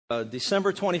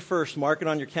December 21st, mark it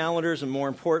on your calendars, and more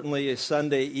importantly, a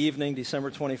Sunday evening, December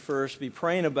 21st, be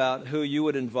praying about who you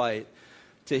would invite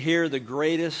to hear the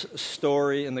greatest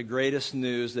story and the greatest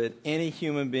news that any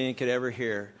human being could ever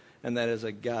hear, and that is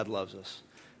that God loves us.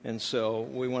 And so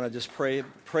we want to just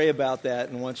pray about that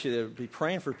and want you to be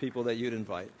praying for people that you'd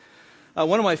invite.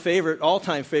 One of my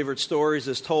all-time favorite stories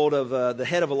is told of the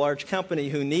head of a large company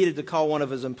who needed to call one of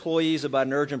his employees about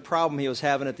an urgent problem he was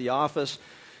having at the office.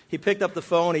 He picked up the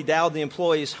phone, he dialed the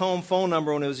employee's home phone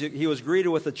number, and he was greeted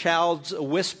with a child's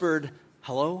whispered,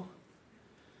 "Hello?"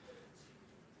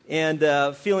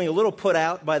 And feeling a little put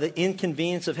out by the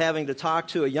inconvenience of having to talk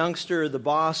to a youngster, the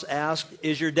boss asked,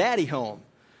 "Is your daddy home?"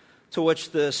 To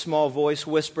which the small voice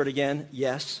whispered again,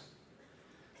 "Yes."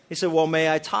 He said, "Well,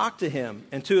 may I talk to him?"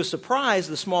 And to his surprise,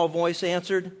 the small voice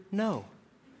answered, "No."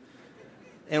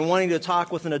 And wanting to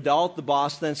talk with an adult, the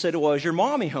boss then said, "Well, is your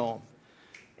mommy home?"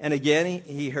 And again,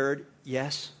 he heard,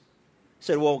 "Yes." He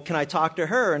said, "Well, can I talk to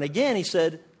her?" And again, he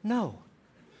said, "No."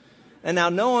 And now,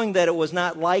 knowing that it was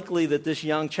not likely that this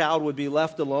young child would be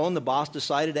left alone, the boss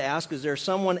decided to ask, "Is there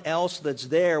someone else that's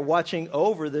there watching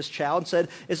over this child?" And said,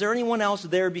 "Is there anyone else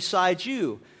there besides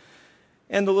you?"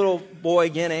 And the little boy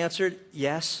again answered,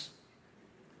 "Yes."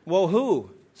 "Well, who?"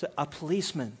 He said, "A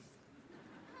policeman."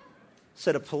 He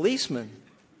said, "A policeman?"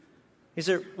 He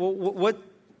said, "Well, what,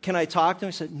 can I talk to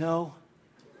him?" He said, "No."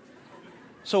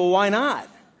 "So why not?"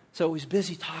 So he's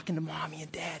busy talking to mommy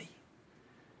and daddy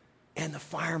and the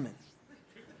fireman.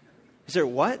 He said,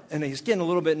 "What?" And he's getting a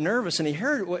little bit nervous, and he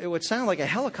heard what it would sound like a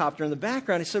helicopter in the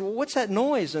background. He said, "Well, what's that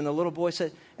noise?" And the little boy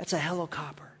said, "That's a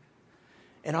helicopter."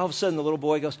 And all of a sudden, the little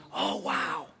boy goes, "Oh,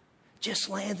 wow, just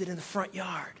landed in the front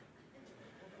yard."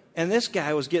 And this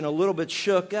guy was getting a little bit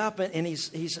shook up, and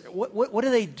he's what are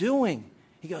they doing?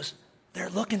 He goes, "They're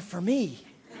looking for me."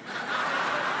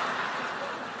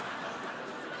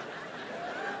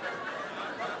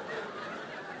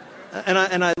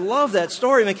 And I love that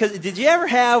story because did you ever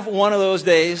have one of those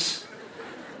days?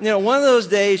 One of those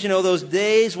days, those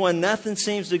days when nothing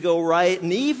seems to go right,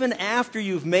 and even after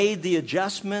you've made the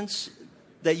adjustments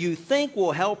that you think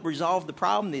will help resolve the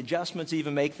problem, the adjustments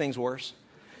even make things worse.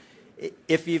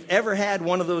 If you've ever had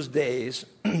one of those days,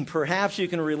 perhaps you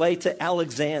can relate to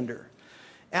Alexander.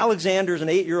 Alexander is an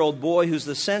 8-year-old boy who's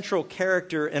the central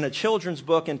character in a children's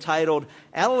book entitled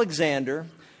Alexander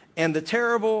and the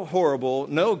Terrible, Horrible,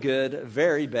 No Good,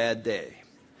 Very Bad Day.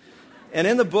 And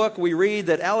in the book, we read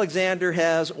that Alexander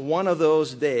has one of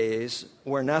those days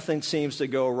where nothing seems to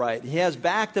go right. He has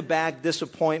back-to-back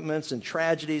disappointments and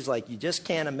tragedies like you just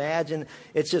can't imagine.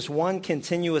 It's just one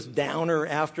continuous downer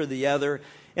after the other.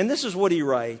 And this is what he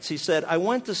writes. He said, "I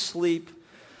went to sleep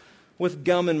with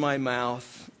gum in my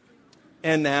mouth,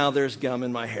 and now there's gum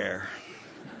in my hair.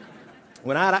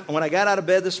 When I got out of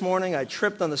bed this morning, I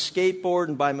tripped on the skateboard,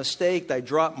 and by mistake, I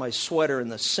dropped my sweater in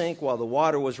the sink while the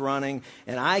water was running,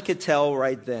 and I could tell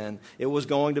right then it was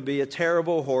going to be a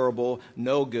terrible, horrible,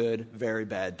 no good, very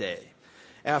bad day.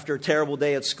 After a terrible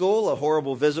day at school, a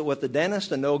horrible visit with the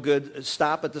dentist, a no good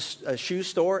stop at the shoe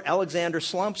store, Alexander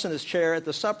slumps in his chair at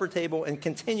the supper table and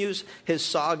continues his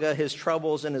saga, his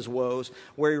troubles, and his woes,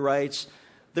 where he writes,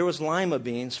 'There was lima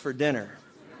beans for dinner.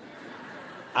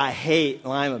 I hate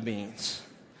lima beans.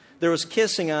 There was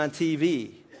kissing on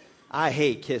TV. I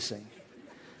hate kissing.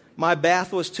 My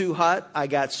bath was too hot. I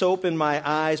got soap in my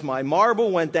eyes. My marble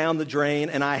went down the drain,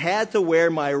 and I had to wear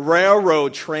my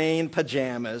railroad train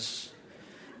pajamas.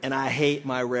 And I hate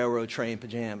my railroad train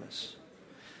pajamas.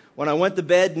 When I went to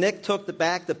bed, Nick took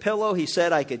back the pillow he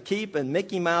said I could keep, and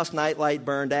Mickey Mouse nightlight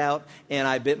burned out, and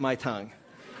I bit my tongue.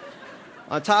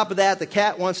 On top of that, the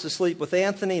cat wants to sleep with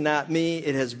Anthony, not me.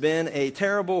 It has been a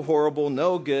terrible, horrible,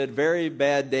 no good, very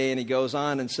bad day.' And he goes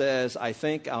on and says, 'I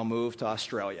think I'll move to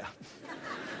Australia.'"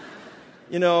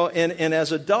 And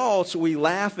as adults, we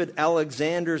laugh at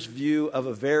Alexander's view of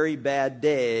a very bad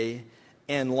day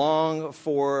and long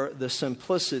for the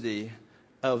simplicity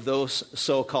of those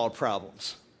so-called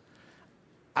problems.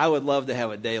 I would love to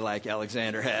have a day like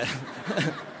Alexander had.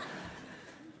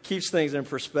 Keeps things in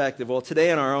perspective. Well, today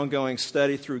in our ongoing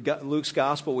study through Luke's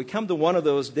Gospel, we come to one of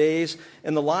those days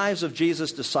in the lives of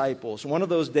Jesus' disciples, one of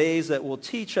those days that will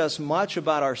teach us much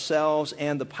about ourselves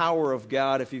and the power of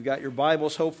God. If you've got your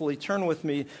Bibles, hopefully turn with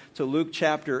me to Luke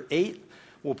chapter 8.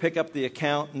 We'll pick up the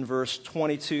account in verse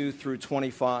 22 through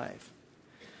 25.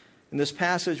 In this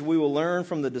passage, we will learn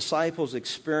from the disciples'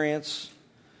 experience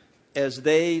as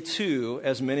they, too,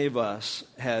 as many of us,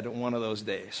 had one of those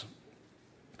days.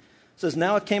 It says,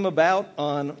 "Now it came about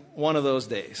on one of those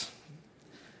days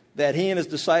that he and his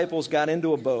disciples got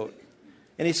into a boat.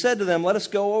 And he said to them, 'Let us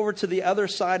go over to the other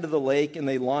side of the lake.' And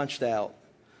they launched out.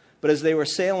 But as they were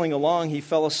sailing along, he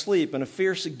fell asleep, and a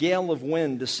fierce gale of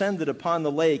wind descended upon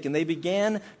the lake, and they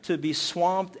began to be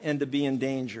swamped and to be in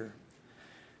danger.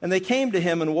 And they came to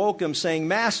him and woke him, saying,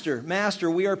 Master,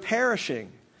 Master, we are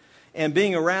perishing. And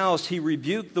being aroused, he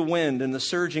rebuked the wind and the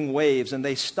surging waves, and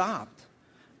they stopped,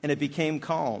 and it became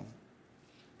calm.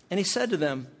 And he said to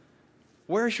them,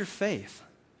 Where is your faith?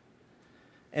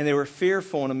 And they were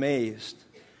fearful and amazed,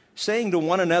 saying to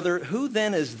one another, Who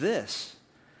then is this,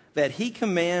 that he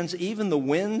commands even the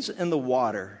winds and the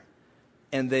water,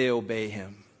 and they obey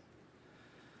him?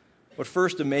 What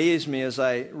first amazed me as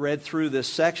I read through this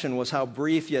section was how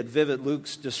brief yet vivid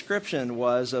Luke's description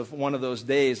was of one of those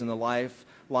days in the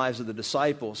lives of the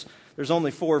disciples. There's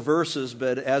only 4 verses,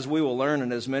 but as we will learn,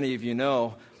 and as many of you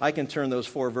know, I can turn those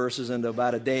 4 verses into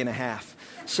about a day and a half.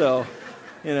 So,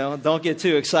 don't get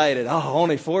too excited. Oh,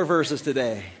 only 4 verses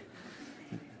today.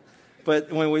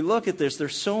 But when we look at this,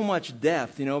 there's so much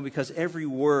depth, because every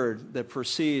word that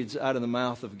proceeds out of the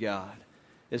mouth of God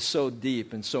is so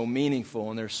deep and so meaningful,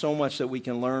 and there's so much that we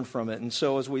can learn from it. And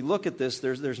so as we look at this,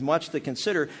 there's much to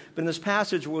consider. But in this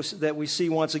passage that we see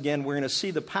once again, we're going to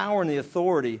see the power and the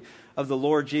authority of the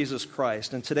Lord Jesus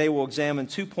Christ. And today we'll examine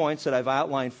 2 points that I've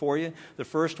outlined for you. The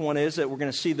first one is that we're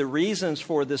going to see the reasons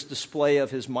for this display of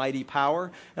his mighty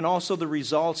power, and also the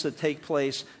results that take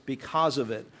place because of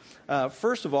it.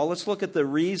 First of all, let's look at the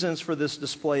reasons for this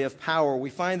display of power. We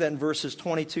find that in verses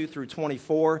 22 through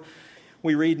 24.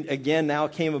 We read again, now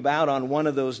it came about on one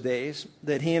of those days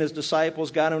that he and his disciples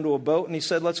got into a boat, and he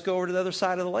said, let's go over to the other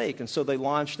side of the lake. And so they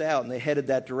launched out and they headed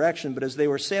that direction. But as they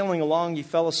were sailing along, he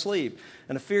fell asleep.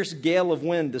 And a fierce gale of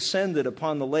wind descended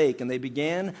upon the lake, and they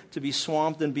began to be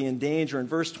swamped and be in danger. In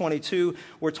verse 22,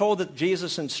 we're told that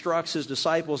Jesus instructs his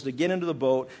disciples to get into the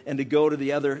boat and to go to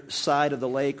the other side of the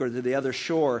lake, or to the other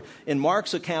shore. In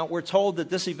Mark's account, we're told that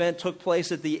this event took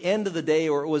place at the end of the day,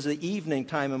 or it was the evening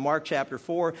time. In Mark chapter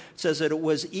 4, it says that it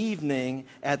was evening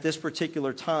at this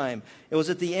particular time. It was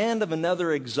at the end of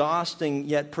another exhausting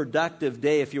yet productive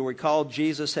day. If you recall,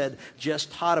 Jesus had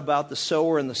just taught about the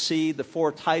sower and the seed, the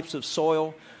 4 types of soil.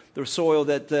 The soil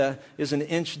that is an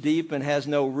inch deep and has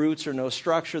no roots or no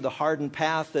structure. The hardened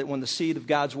path that when the seed of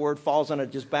God's word falls on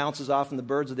it, just bounces off and the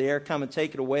birds of the air come and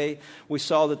take it away. We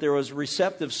saw that there was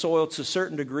receptive soil to a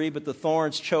certain degree, but the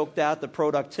thorns choked out the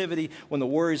productivity when the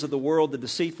worries of the world, the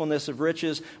deceitfulness of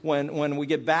riches, when we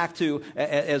get back to,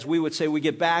 as we would say, we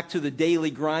get back to the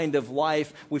daily grind of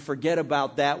life, we forget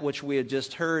about that which we had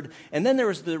just heard. And then there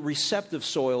was the receptive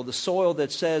soil, the soil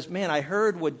that says, man, I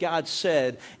heard what God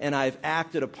said and I've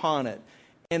acted upon it.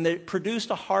 And it produced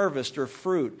a harvest or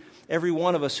fruit. Every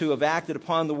one of us who have acted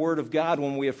upon the word of God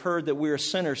when we have heard that we are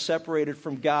sinners separated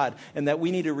from God and that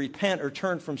we need to repent or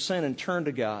turn from sin and turn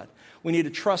to God. We need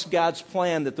to trust God's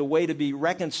plan that the way to be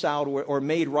reconciled or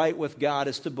made right with God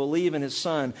is to believe in his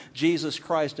Son, Jesus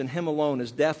Christ, and him alone,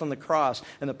 his death on the cross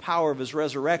and the power of his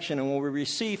resurrection. And when we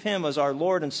receive him as our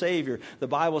Lord and Savior, the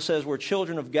Bible says we're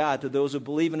children of God to those who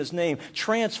believe in his name.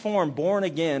 Transformed, born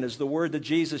again is the word that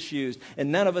Jesus used.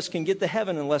 And none of us can get to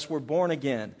heaven unless we're born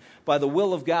again. By the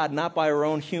will of God, not by our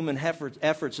own human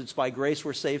efforts. It's by grace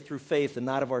we're saved through faith and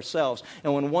not of ourselves.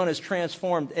 And when one is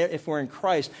transformed, if we're in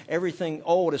Christ, everything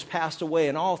old is passed away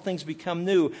and all things become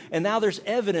new. And now there's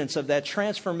evidence of that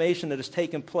transformation that has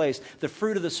taken place. The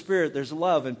fruit of the Spirit, there's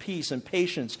love and peace and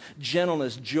patience,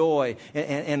 gentleness, joy,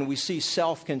 and we see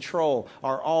self-control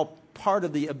are all part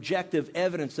of the objective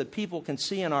evidence that people can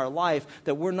see in our life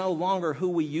that we're no longer who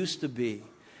we used to be.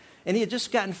 And he had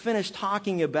just gotten finished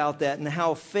talking about that and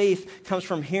how faith comes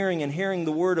from hearing and hearing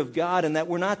the word of God, and that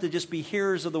we're not to just be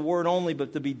hearers of the word only,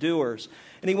 but to be doers.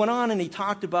 And he went on and he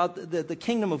talked about the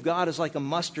kingdom of God is like a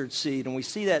mustard seed. And we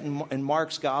see that in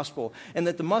Mark's gospel. And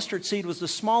that the mustard seed was the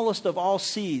smallest of all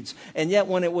seeds. And yet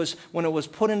when it was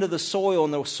put into the soil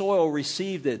and the soil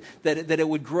received it, that it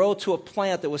would grow to a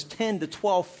plant that was 10 to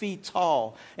 12 feet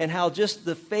tall. And how just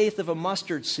the faith of a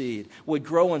mustard seed would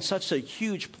grow in such a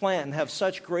huge plant and have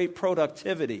such great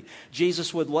productivity.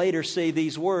 Jesus would later say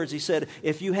these words. He said,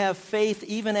 if you have faith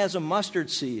even as a mustard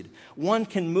seed, one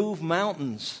can move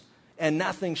mountains, and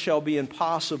nothing shall be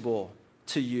impossible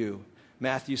to you.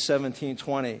 Matthew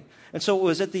 17:20. And so it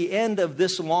was at the end of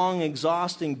this long,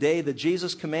 exhausting day that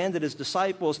Jesus commanded his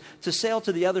disciples to sail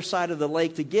to the other side of the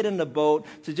lake, to get in the boat,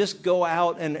 to just go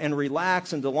out and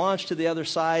relax and to launch to the other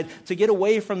side, to get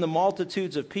away from the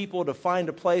multitudes of people, to find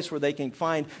a place where they can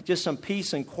find just some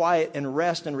peace and quiet and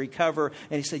rest and recover.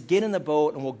 And he said, get in the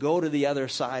boat and we'll go to the other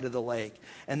side of the lake.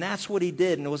 And that's what he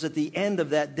did. And it was at the end of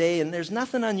that day. And there's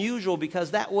nothing unusual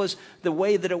because that was the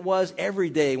way that it was every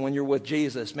day when you're with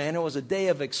Jesus. Man, it was a day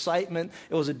of excitement.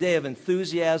 It was a day of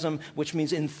enthusiasm, which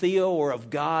means in theo, or of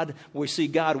God. We see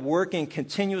God working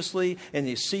continuously, and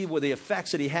you see what the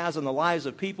effects that he has on the lives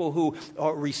of people who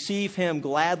receive him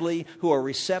gladly, who are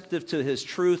receptive to his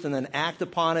truth and then act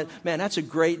upon it. Man, that's a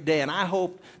great day, and I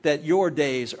hope that your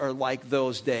days are like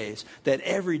those days, that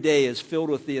every day is filled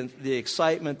with the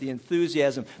excitement, the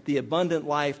enthusiasm, the abundant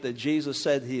life that Jesus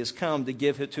said he has come to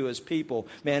give it to his people.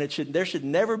 Man, there should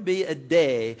never be a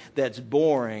day that's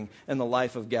boring in the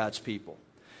life of God's people.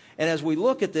 And as we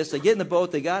look at this, they get in the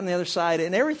boat, they got on the other side,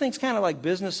 and everything's kind of like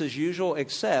business as usual,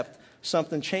 except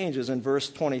something changes in verse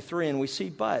 23, and we see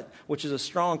but, which is a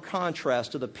strong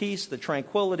contrast to the peace, the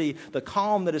tranquility, the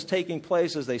calm that is taking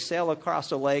place as they sail across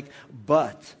the lake.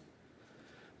 But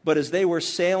as they were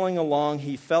sailing along,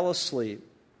 he fell asleep.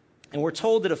 And we're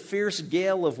told that a fierce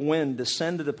gale of wind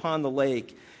descended upon the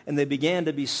lake, and they began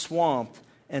to be swamped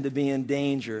and to be in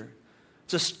danger.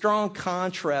 It's a strong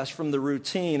contrast from the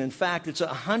routine. In fact, it's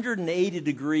 180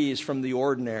 degrees from the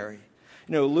ordinary.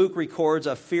 You know, Luke records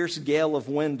a fierce gale of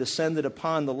wind descended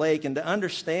upon the lake. And to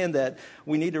understand that,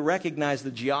 we need to recognize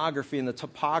the geography and the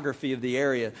topography of the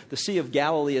area. The Sea of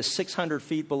Galilee is 600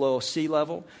 feet below sea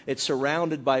level. It's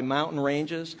surrounded by mountain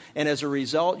ranges. And as a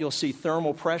result, you'll see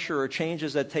thermal pressure or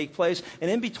changes that take place. And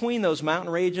in between those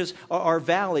mountain ranges are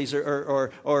valleys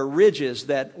or ridges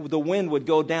that the wind would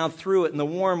go down through it. And the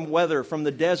warm weather from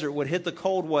the desert would hit the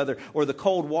cold weather or the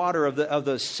cold water of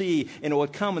the sea. And it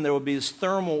would come, and there would be this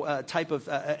thermal type of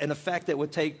an effect that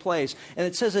would take place. And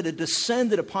it says that it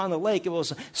descended upon the lake. It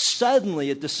was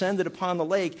suddenly it descended upon the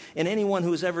lake, and anyone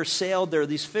who's ever sailed there,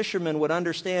 these fishermen would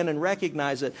understand and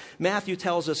recognize it. Matthew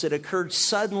tells us it occurred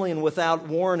suddenly and without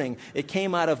warning. It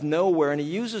came out of nowhere, and he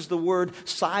uses the word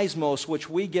seismos, which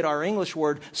we get our English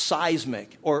word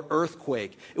seismic or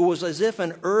earthquake. It was as if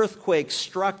an earthquake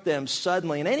struck them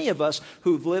suddenly, and any of us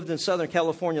who've lived in Southern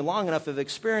California long enough have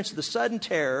experienced the sudden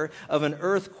terror of an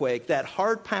earthquake, that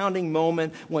heart-pounding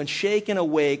moment when shaken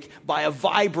awake by a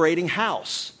vibrating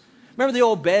house. Remember the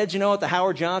old beds, at the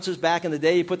Howard Johnsons back in the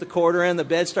day? You put the quarter in, the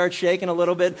bed starts shaking a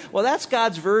little bit. Well, that's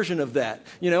God's version of that,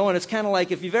 and it's kind of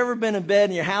like if you've ever been in bed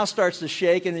and your house starts to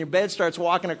shake and your bed starts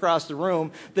walking across the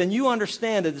room, then you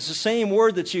understand that it's the same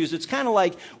word that's used. It's kind of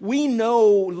like we know,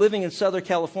 living in Southern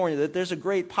California, that there's a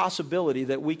great possibility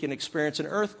that we can experience an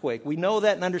earthquake. We know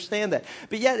that and understand that.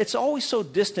 But yet it's always so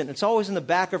distant. It's always in the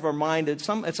back of our mind. It's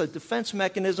a defense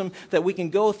mechanism that we can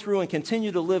go through and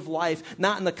continue to live life,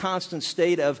 not in the constant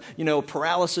state of,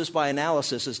 paralysis by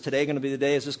analysis. Is today going to be the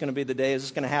day? Is this going to be the day? Is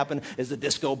this going to happen? Is the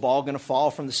disco ball going to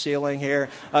fall from the ceiling here?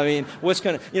 I mean, what's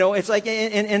going to, it's like,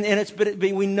 but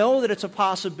we know that it's a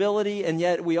possibility, and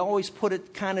yet we always put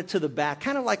it kind of to the back,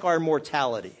 kind of like our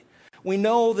mortality. We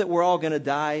know that we're all going to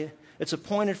die. It's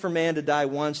appointed for man to die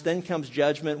once, then comes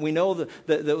judgment. We know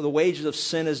the wages of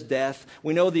sin is death.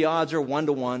 We know the odds are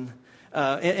 1-to-1.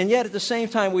 And yet at the same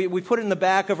time, we put it in the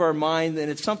back of our mind,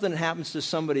 and it's something that happens to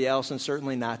somebody else and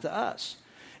certainly not to us.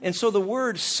 And so the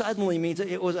word suddenly means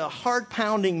it was a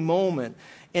heart-pounding moment.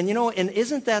 And and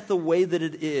isn't that the way that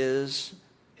it is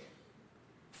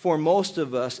for most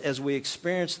of us as we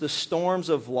experience the storms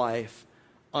of life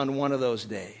on one of those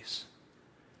days?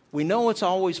 We know it's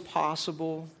always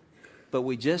possible, but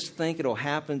we just think it'll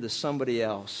happen to somebody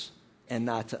else and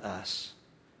not to us.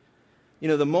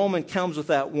 The moment comes with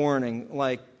that warning,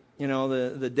 like,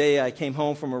 the day I came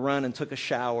home from a run and took a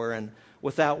shower, and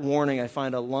without warning, I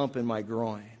find a lump in my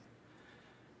groin.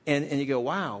 And you go,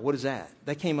 wow, what is that?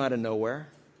 That came out of nowhere.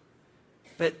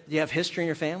 But do you have history in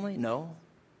your family? No.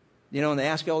 And they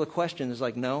ask you all the questions, it's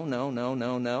like,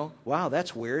 no. Wow,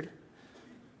 that's weird.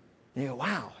 And you go,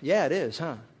 wow, yeah, it is,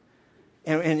 huh?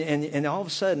 And all of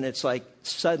a sudden, it's like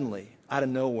suddenly, out of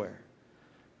nowhere.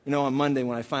 On Monday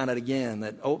when I found out again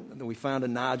that we found a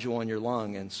nodule in your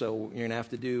lung, and so you're going to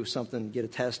have to do something, get a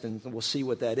test, and we'll see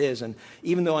what that is. And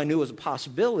even though I knew it was a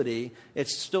possibility,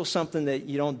 it's still something that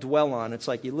you don't dwell on. It's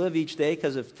like you live each day,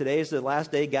 because if today is the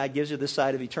last day God gives you this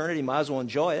side of eternity, you might as well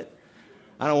enjoy it.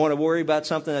 I don't want to worry about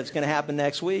something that's going to happen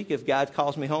next week if God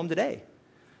calls me home today.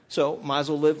 So might as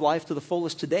well live life to the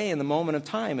fullest today in the moment of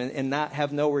time and not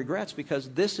have no regrets, because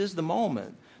this is the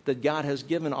moment that God has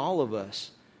given all of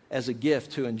us as a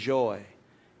gift to enjoy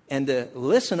and to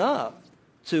listen up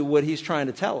to what he's trying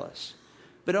to tell us.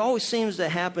 But it always seems to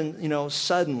happen,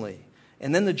 suddenly.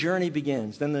 And then the journey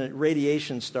begins. Then the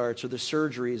radiation starts, or the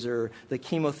surgeries, or the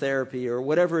chemotherapy, or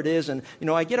whatever it is. And,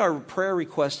 I get our prayer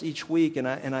requests each week, and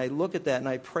I look at that, and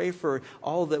I pray for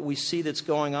all that we see that's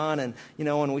going on. And,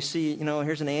 when we see,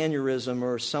 here's an aneurysm,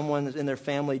 or someone in their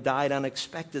family died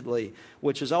unexpectedly,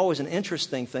 which is always an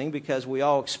interesting thing, because we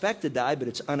all expect to die, but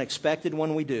it's unexpected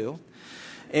when we do.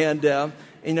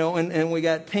 And we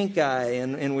got pink eye,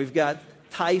 and we've got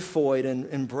typhoid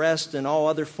and breast and all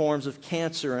other forms of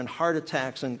cancer and heart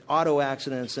attacks and auto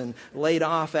accidents and laid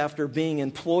off after being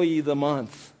employee of the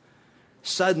month.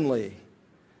 Suddenly,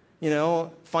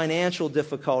 financial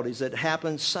difficulties that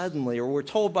happen suddenly, or we're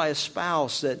told by a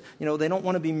spouse that, they don't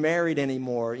want to be married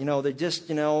anymore. They just,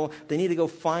 they need to go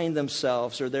find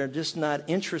themselves, or they're just not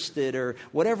interested, or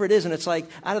whatever it is. And it's like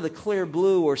out of the clear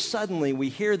blue, or suddenly we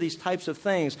hear these types of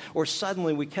things, or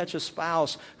suddenly we catch a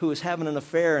spouse who is having an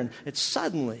affair, and it's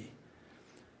suddenly.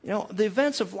 The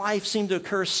events of life seem to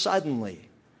occur suddenly.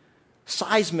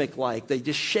 Seismic like. They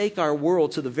just shake our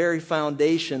world to the very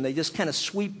foundation. They just kind of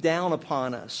sweep down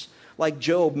upon us. Like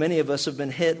Job, many of us have been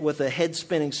hit with a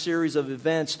head-spinning series of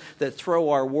events that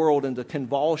throw our world into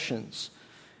convulsions.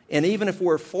 And even if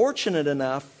we're fortunate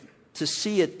enough to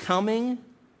see it coming,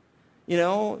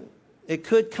 it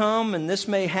could come and this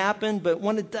may happen, but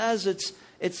when it does,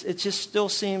 it just still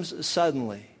seems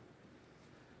suddenly.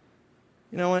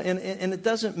 And it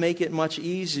doesn't make it much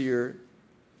easier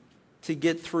to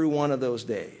get through one of those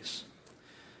days.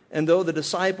 And though the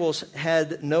disciples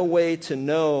had no way to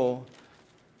know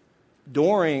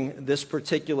during this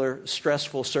particular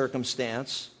stressful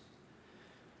circumstance,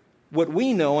 what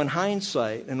we know in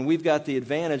hindsight, and we've got the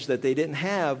advantage that they didn't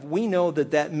have, we know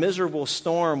that miserable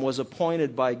storm was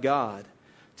appointed by God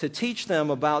to teach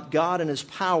them about God and His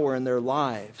power in their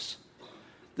lives.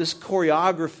 This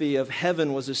choreography of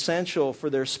heaven was essential for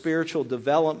their spiritual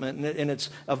development, and it's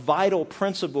a vital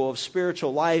principle of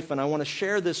spiritual life. And I want to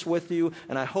share this with you,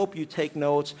 and I hope you take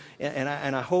notes, and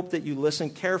I hope that you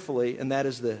listen carefully, and that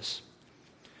is this.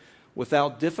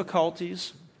 Without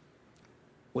difficulties,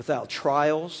 without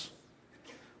trials,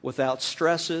 without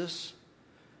stresses,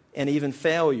 and even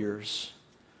failures,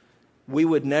 we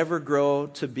would never grow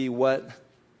to be what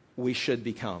we should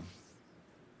become.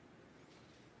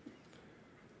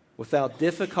 Without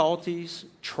difficulties,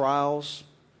 trials,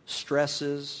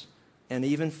 stresses, and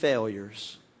even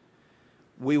failures,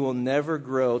 we will never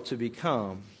grow to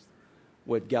become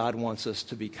what God wants us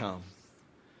to become.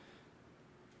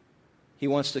 He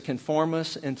wants to conform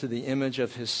us into the image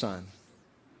of His Son.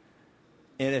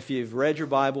 And if you've read your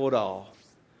Bible at all,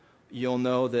 you'll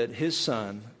know that His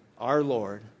Son, our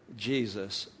Lord,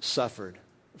 Jesus, suffered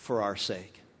for our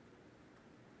sake.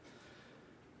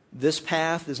 This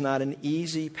path is not an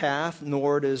easy path,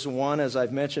 nor it is one, as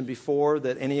I've mentioned before,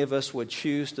 that any of us would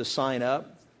choose to sign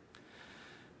up.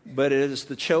 But it is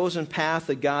the chosen path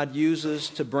that God uses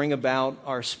to bring about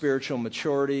our spiritual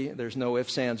maturity. There's no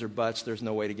ifs, ands, or buts. There's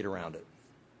no way to get around it.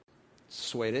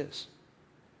 It's the way it is.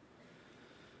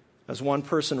 As one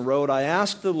person wrote, I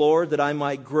asked the Lord that I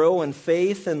might grow in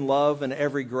faith and love and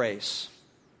every grace,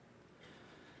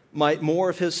 might more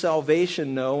of His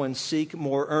salvation know and seek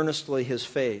more earnestly His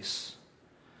face.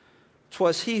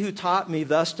 'Twas He who taught me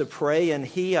thus to pray, and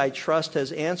He, I trust,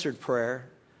 has answered prayer.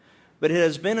 But it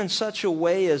has been in such a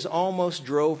way as almost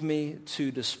drove me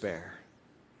to despair.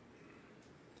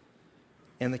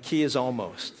 And the key is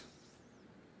almost.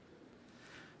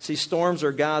 See, storms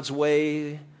are God's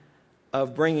way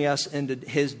of bringing us into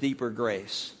His deeper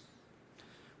grace.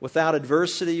 Without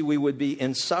adversity, we would be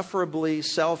insufferably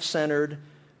self-centered,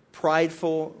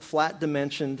 prideful,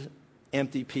 flat-dimensioned,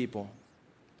 empty people.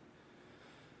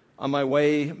 On my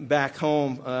way back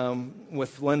home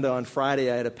with Linda on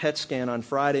Friday, I had a PET scan on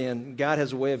Friday, and God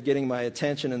has a way of getting my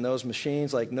attention in those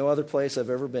machines like no other place I've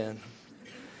ever been.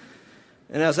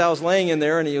 And as I was laying in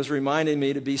there, and He was reminding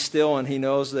me to be still, and He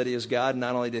knows that He is God,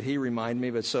 not only did He remind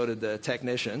me, but so did the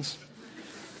technicians.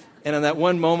 And in that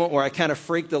one moment where I kind of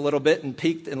freaked a little bit and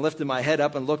peeked and lifted my head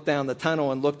up and looked down the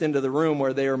tunnel and looked into the room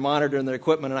where they were monitoring their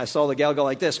equipment, and I saw the gal go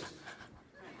like this,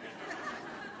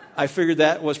 I figured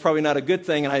that was probably not a good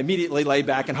thing, and I immediately lay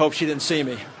back and hoped she didn't see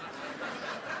me.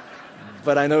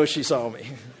 But I know she saw me.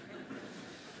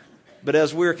 But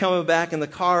as we were coming back in the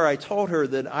car, I told her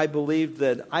that I believed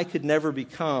that I could never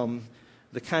become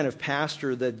the kind of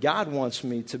pastor that God wants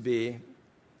me to be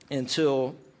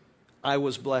until I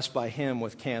was blessed by Him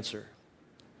with cancer.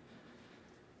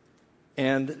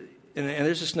 And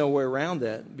there's just no way around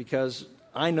that, because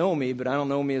I know me, but I don't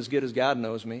know me as good as God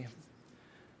knows me.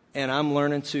 And I'm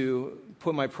learning to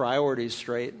put my priorities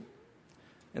straight.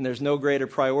 And there's no greater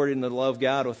priority than to love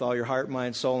God with all your heart,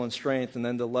 mind, soul, and strength, and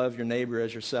then to love your neighbor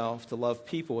as yourself, to love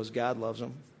people as God loves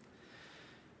them.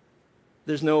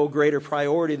 There's no greater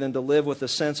priority than to live with a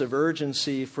sense of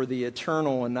urgency for the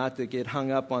eternal and not to get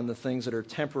hung up on the things that are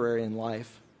temporary in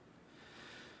life.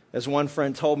 As one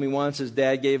friend told me once, his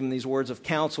dad gave him these words of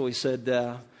counsel. He said,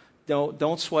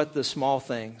 don't sweat the small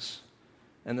things.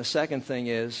 And the second thing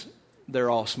is, they're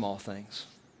all small things.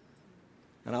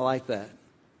 And I like that.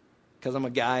 because I'm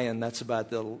a guy and that's about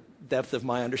the depth of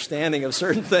my understanding of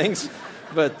certain things.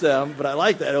 But I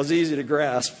like that. It was easy to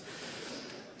grasp.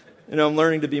 I'm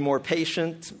learning to be more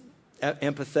patient,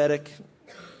 empathetic,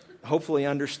 hopefully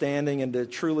understanding, and to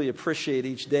truly appreciate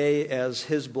each day as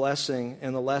His blessing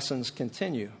and the lessons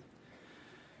continue.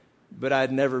 But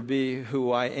I'd never be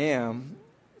who I am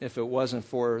if it wasn't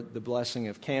for the blessing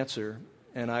of cancer,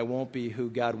 and I won't be who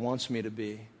God wants me to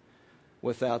be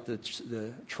without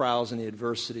the trials and the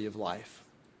adversity of life.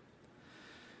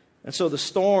 And so the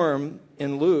storm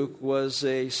in Luke was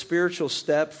a spiritual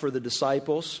step for the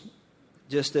disciples,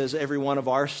 just as every one of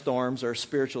our storms are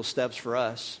spiritual steps for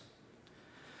us.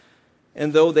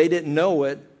 And though they didn't know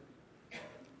it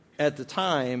at the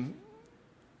time,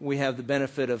 we have the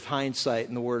benefit of hindsight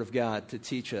in the Word of God to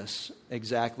teach us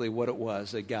exactly what it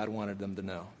was that God wanted them to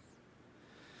know.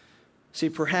 See,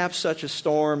 perhaps such a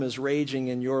storm is raging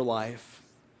in your life.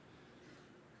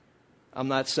 I'm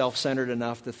not self-centered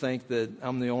enough to think that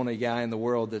I'm the only guy in the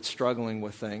world that's struggling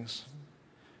with things,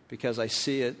 because I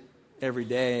see it every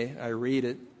day. I read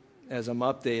it as I'm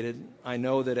updated. I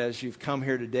know that as you've come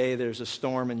here today, there's a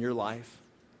storm in your life.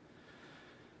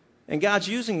 And God's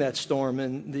using that storm,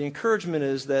 and the encouragement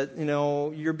is that,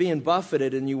 you're being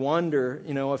buffeted and you wonder,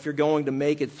 if you're going to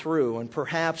make it through. And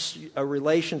perhaps a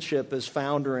relationship is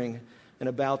foundering and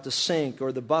about to sink,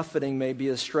 or the buffeting may be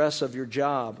a stress of your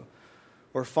job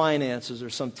or finances or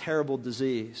some terrible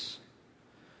disease.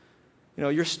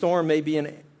 Your storm may be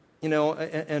an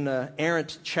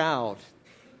errant child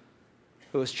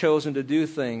who has chosen to do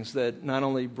things that not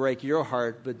only break your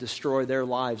heart, but destroy their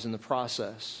lives in the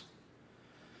process.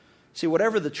 See,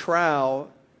 whatever the trial,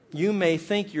 you may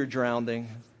think you're drowning,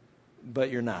 but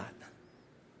you're not.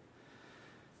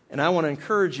 And I want to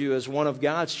encourage you as one of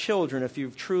God's children, if you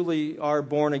truly are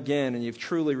born again and you've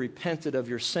truly repented of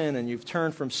your sin and you've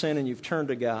turned from sin and you've turned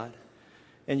to God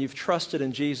and you've trusted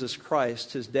in Jesus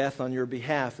Christ, His death on your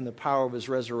behalf and the power of His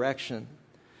resurrection,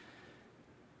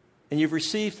 and you've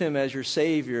received Him as your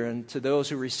Savior, and to those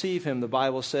who receive Him, the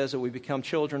Bible says that we become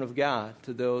children of God,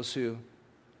 to those who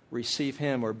receive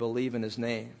Him or believe in His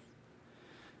name.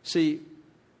 See,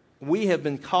 we have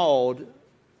been called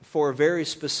for a very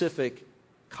specific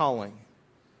calling.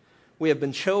 We have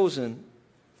been chosen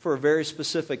for a very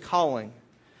specific calling.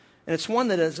 And it's one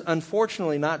that is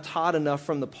unfortunately not taught enough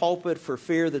from the pulpit for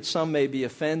fear that some may be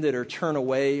offended or turn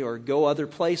away or go other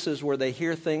places where they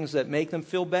hear things that make them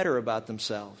feel better about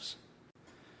themselves.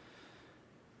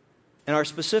 And our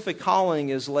specific calling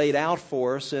is laid out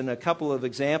for us, and a couple of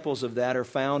examples of that are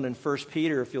found in 1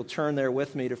 Peter. If you'll turn there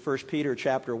with me to 1 Peter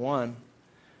chapter 1.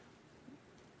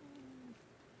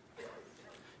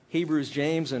 Hebrews,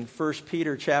 James, and 1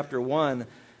 Peter chapter 1.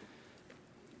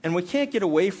 And we can't get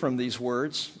away from these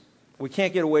words. We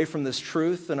can't get away from this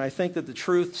truth, and I think that the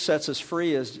truth sets us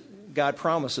free as God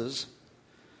promises.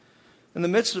 In the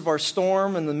midst of our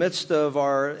storm, in the midst of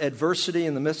our adversity,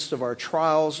 in the midst of our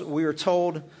trials, we are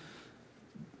told,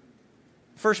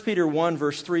 1 Peter 1,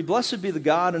 verse 3, "Blessed be the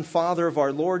God and Father of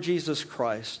our Lord Jesus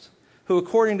Christ, who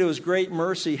according to His great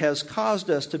mercy has caused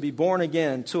us to be born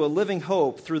again to a living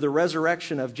hope through the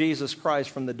resurrection of Jesus Christ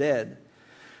from the dead,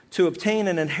 to obtain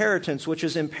an inheritance which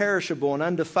is imperishable and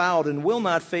undefiled and will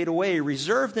not fade away,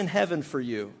 reserved in heaven for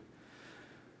you.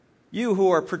 You who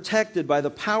are protected by the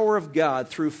power of God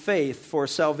through faith for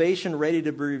salvation ready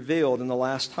to be revealed in the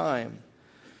last time.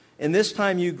 In this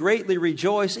time you greatly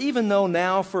rejoice, even though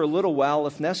now for a little while,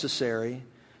 if necessary,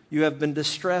 you have been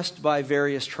distressed by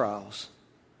various trials.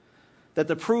 That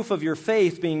the proof of your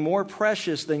faith, being more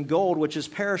precious than gold which is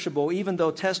perishable, even though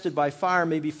tested by fire,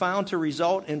 may be found to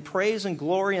result in praise and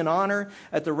glory and honor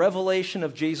at the revelation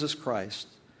of Jesus Christ.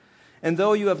 And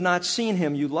though you have not seen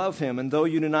Him, you love Him. And though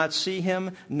you do not see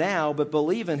Him now, but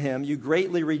believe in Him, you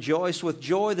greatly rejoice with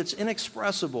joy that's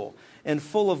inexpressible and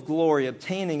full of glory,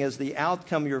 obtaining as the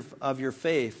outcome of your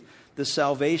faith the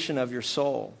salvation of your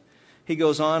soul." He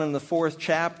goes on in the 4th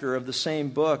chapter of the same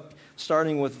book,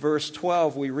 starting with verse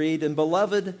 12, we read, "And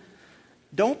beloved,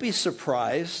 don't be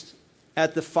surprised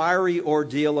at the fiery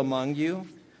ordeal among you,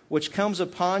 which comes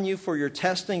upon you for your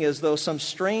testing as though some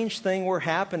strange thing were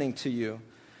happening to you."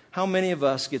 How many of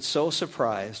us get so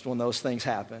surprised when those things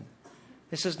happen?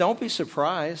 He says, don't be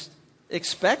surprised.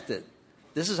 Expect it.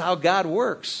 This is how God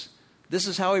works. This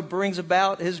is how He brings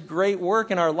about His great work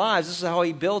in our lives. This is how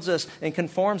He builds us and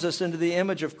conforms us into the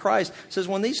image of Christ. He says,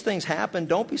 when these things happen,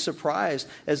 don't be surprised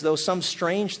as though some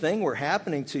strange thing were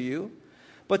happening to you.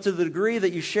 But to the degree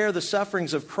that you share the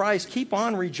sufferings of Christ, keep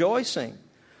on rejoicing,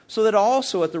 so that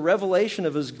also at the revelation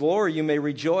of His glory you may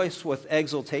rejoice with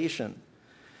exultation.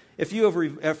 If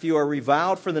you are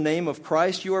reviled for the name of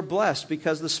Christ, you are blessed,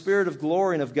 because the Spirit of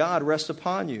glory and of God rests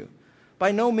upon you.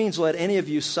 By no means let any of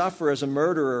you suffer as a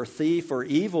murderer or thief or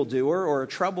evildoer or a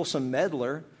troublesome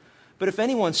meddler. But if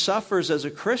anyone suffers as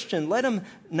a Christian, let him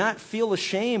not feel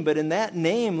ashamed, but in that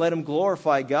name let him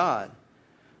glorify God.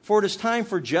 For it is time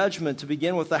for judgment to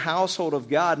begin with the household of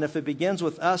God. And if it begins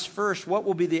with us first, what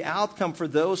will be the outcome for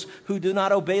those who do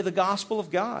not obey the gospel of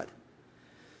God?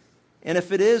 And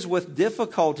if it is with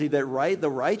difficulty that the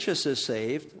righteous is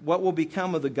saved, what will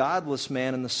become of the godless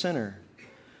man and the sinner?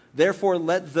 Therefore,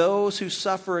 let those who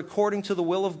suffer according to the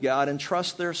will of God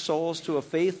entrust their souls to a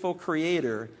faithful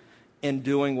Creator in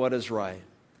doing what is right.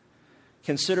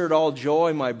 Consider it all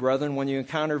joy, my brethren, when you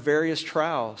encounter various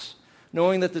trials,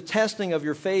 knowing that the testing of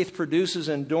your faith produces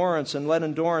endurance, and let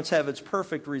endurance have its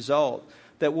perfect result,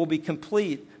 that will be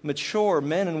complete, mature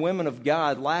men and women of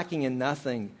God, lacking in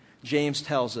nothing, James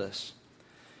tells us.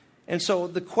 And so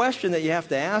the question that you have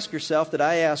to ask yourself, that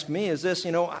I ask me, is this,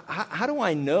 how do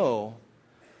I know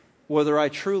whether I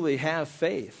truly have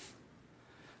faith?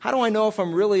 How do I know if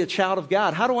I'm really a child of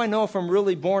God? How do I know if I'm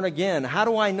really born again? How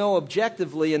do I know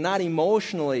objectively and not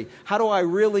emotionally? How do I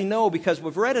really know? Because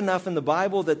we've read enough in the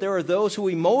Bible that there are those who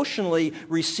emotionally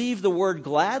receive the word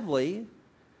gladly,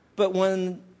 but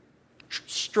when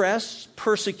stress,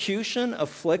 persecution,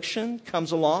 affliction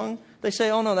comes along, they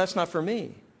say, oh no, that's not for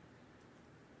me.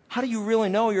 How do you really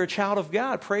know you're a child of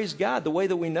God? Praise God. The way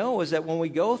that we know is that when we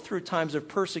go through times of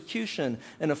persecution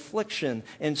and affliction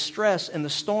and stress and the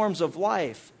storms of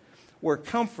life, we're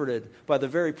comforted by the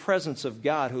very presence of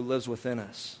God who lives within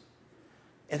us.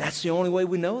 And that's the only way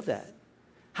we know that.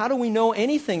 How do we know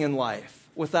anything in life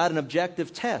without an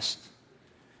objective test?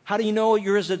 How do you know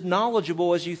you're as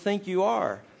knowledgeable as you think you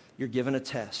are? You're given a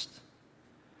test.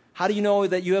 How do you know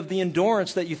that you have the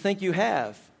endurance that you think you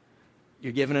have?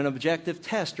 You're given an objective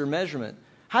test or measurement.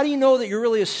 How do you know that you're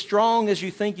really as strong as you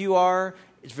think you are?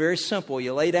 It's very simple.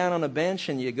 You lay down on a bench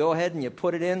and you go ahead and you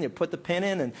put it in, you put the pin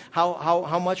in, and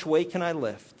how much weight can I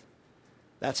lift?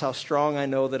 That's how strong I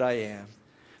know that I am.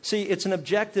 See, it's an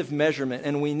objective measurement,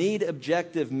 and we need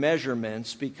objective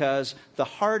measurements because the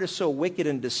heart is so wicked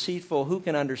and deceitful. Who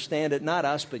can understand it? Not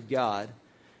us, but God.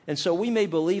 And so we may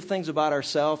believe things about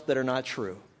ourselves that are not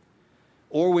true.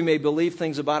 Or we may believe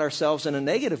things about ourselves in a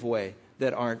negative way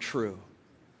that aren't true.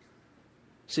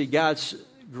 See, God's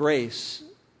grace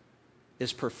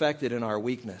is perfected in our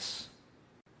weakness.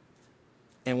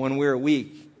 And when we're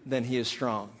weak, then He is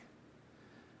strong.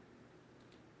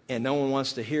 And no one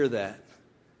wants to hear that.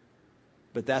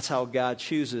 But that's how God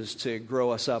chooses to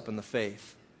grow us up in the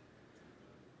faith.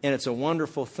 And it's a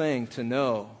wonderful thing to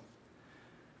know.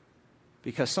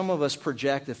 Because some of us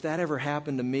project, if that ever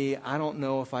happened to me, I don't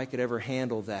know if I could ever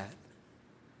handle that.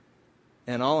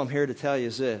 And all I'm here to tell you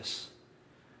is this,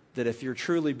 that if you're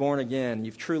truly born again,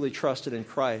 you've truly trusted in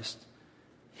Christ,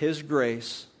 His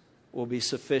grace will be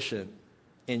sufficient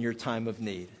in your time of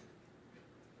need.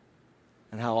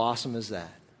 And how awesome is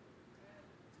that?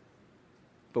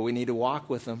 But we need to walk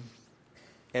with Him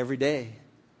every day.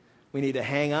 We need to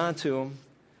hang on to Him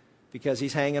because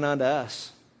He's hanging on to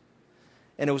us.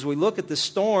 And as we look at the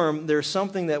storm, there's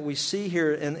something that we see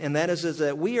here, and that is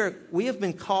that we have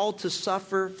been called to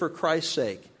suffer for Christ's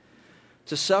sake,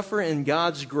 to suffer in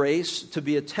God's grace, to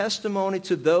be a testimony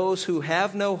to those who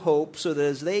have no hope, so that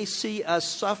as they see us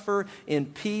suffer in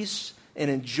peace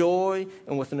and in joy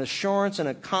and with an assurance and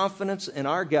a confidence in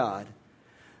our God,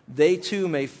 they too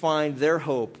may find their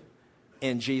hope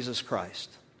in Jesus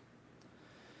Christ.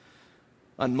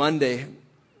 On Monday,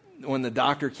 when the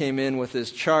doctor came in with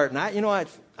his chart, and I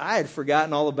had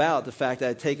forgotten all about the fact that I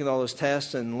had taken all those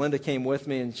tests, and Linda came with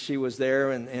me, and she was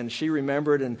there, and she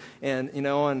remembered, and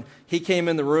he came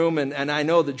in the room, and I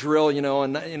know the drill,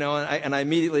 and I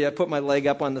immediately I put my leg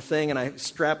up on the thing, and I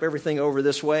strap everything over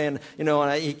this way, and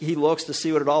he looks to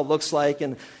see what it all looks like,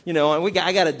 and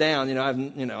I got it down,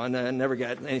 I never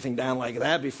got anything down like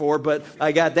that before, but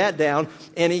I got that down,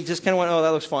 and he just kind of went, oh, that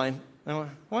looks fine. I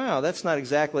went, wow, that's not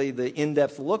exactly the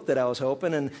in-depth look that I was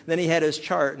hoping. And then he had his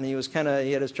chart, and he was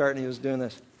doing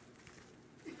this.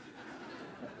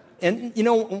 And,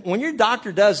 when your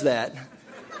doctor does that,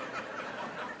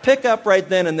 pick up right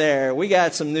then and there, we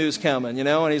got some news coming,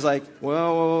 and he's like,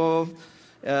 well,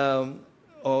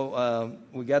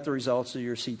 we got the results of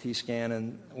your CT scan,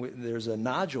 and there's a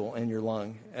nodule in your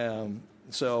lung.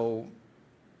 So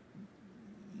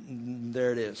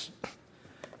there it is.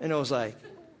 And it was like,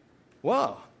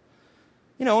 wow.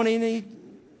 And he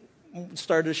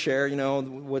started to share,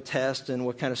 what test and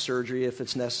what kind of surgery, if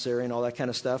it's necessary, and all that kind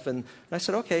of stuff. And I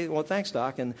said, okay, well, thanks,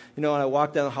 Doc. And, I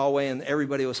walked down the hallway, and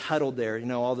everybody was huddled there,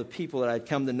 all the people that I'd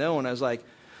come to know. And I was like,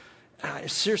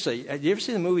 seriously, did you ever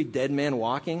see the movie Dead Man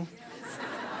Walking?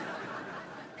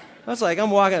 I was like, I'm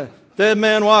walking, dead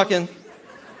man walking.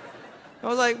 I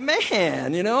was like,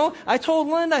 man, I told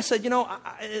Linda, I said,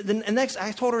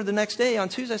 I told her the next day on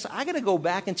Tuesday, I said, I got to go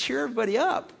back and cheer everybody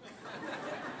up.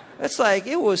 It's like,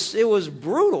 it was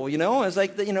brutal, It's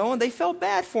like, and they felt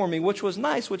bad for me, which was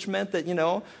nice, which meant that,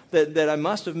 that I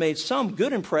must have made some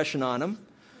good impression on them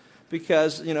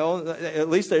because, at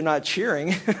least they're not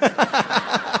cheering.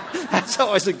 That's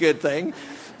always a good thing.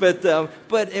 But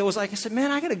it was like, I said, man,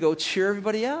 I got to go cheer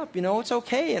everybody up. It's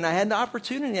okay. And I had the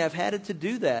opportunity. I've had it to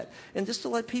do that. And just to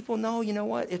let people know,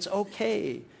 what? It's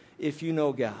okay if you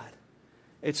know God.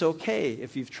 It's okay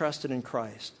if you've trusted in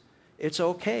Christ. It's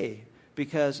okay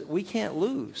because we can't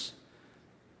lose.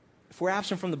 If we're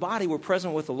absent from the body, we're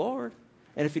present with the Lord.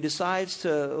 And if He decides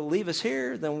to leave us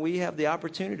here, then we have the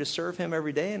opportunity to serve Him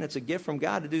every day. And it's a gift from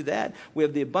God to do that. We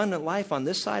have the abundant life on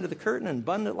this side of the curtain and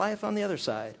abundant life on the other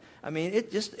side. I mean,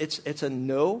 it's a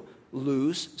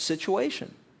no-lose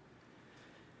situation.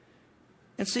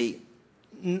 And see,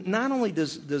 not only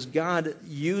does God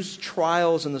use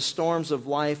trials and the storms of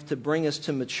life to bring us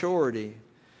to maturity,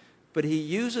 but He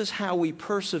uses how we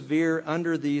persevere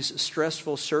under these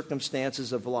stressful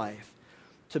circumstances of life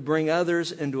to bring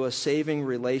others into a saving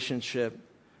relationship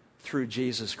through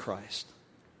Jesus Christ.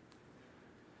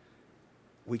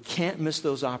 We can't miss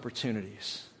those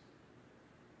opportunities.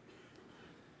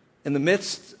 In the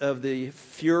midst of the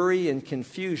fury and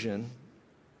confusion,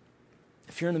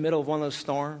 if you're in the middle of one of those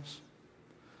storms,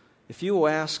 if you will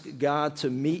ask God to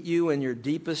meet you in your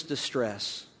deepest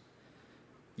distress,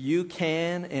 you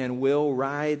can and will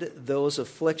ride those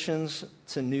afflictions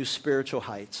to new spiritual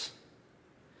heights.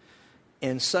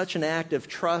 In such an act of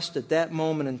trust at that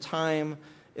moment in time,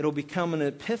 it'll become an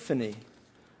epiphany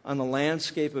on the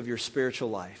landscape of your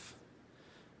spiritual life.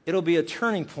 It'll be a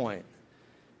turning point.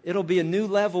 It'll be a new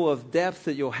level of depth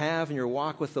that you'll have in your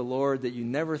walk with the Lord that you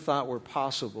never thought were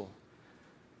possible.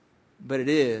 But it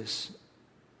is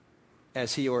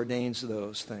as He ordains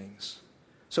those things.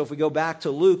 So if we go back to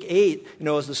Luke 8,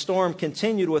 as the storm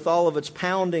continued with all of its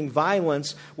pounding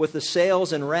violence, with the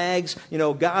sails and rags,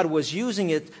 God was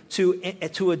using it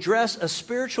to address a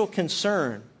spiritual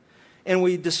concern. And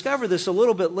we discover this a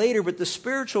little bit later, but the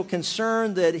spiritual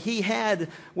concern that He had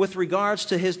with regards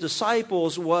to His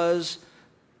disciples was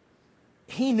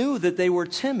He knew that they were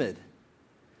timid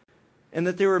and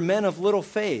that they were men of little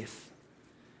faith.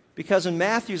 Because in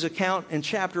Matthew's account in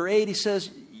chapter 8, he says,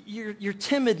 you're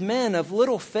timid men of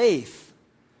little faith.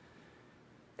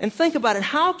 And think about it.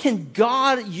 How can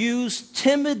God use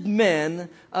timid men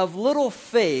of little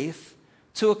faith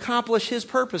to accomplish His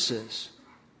purposes?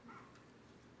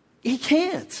 He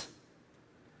can't.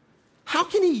 How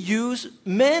can He use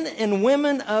men and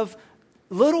women of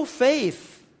little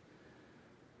faith?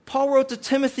 Paul wrote to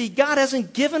Timothy, God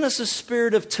hasn't given us a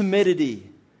spirit of timidity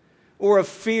or of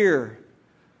fear,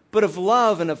 but of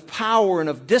love and of power and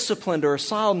of discipline or a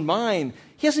sound mind.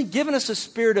 He hasn't given us a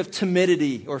spirit of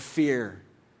timidity or fear.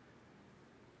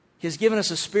 He has given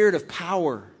us a spirit of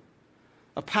power,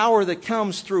 a power that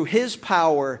comes through His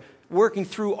power working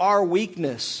through our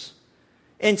weakness.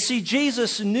 And see,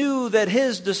 Jesus knew that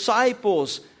His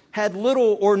disciples had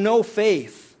little or no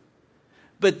faith.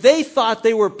 But they thought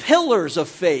they were pillars of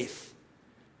faith.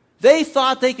 They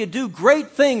thought they could do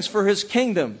great things for His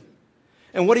kingdom.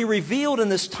 And what He revealed in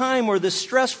this time or this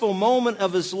stressful moment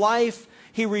of His life,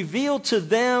 He revealed to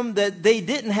them that they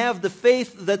didn't have the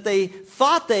faith that they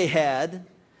thought they had.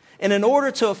 And in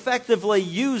order to effectively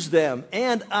use them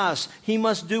and us, He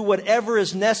must do whatever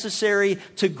is necessary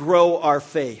to grow our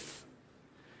faith.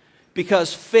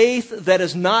 Because faith that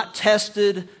is not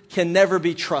tested can never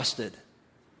be trusted.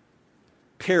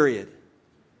 Period.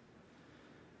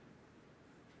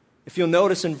 If you'll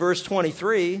notice in verse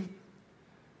 23,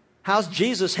 how's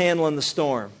Jesus handling the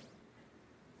storm?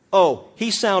 Oh,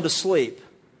 he's sound asleep.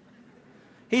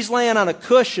 He's laying on a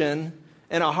cushion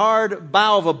in a hard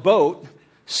bow of a boat,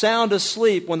 sound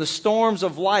asleep when the storms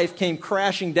of life came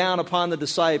crashing down upon the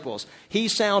disciples.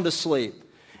 He's sound asleep.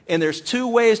 And there's two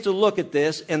ways to look at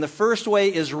this, and the first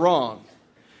way is wrong.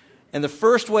 And the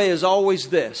first way is always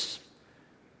this.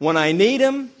 When I need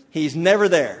Him, He's never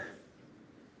there.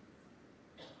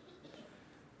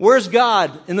 Where's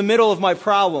God in the middle of my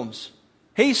problems?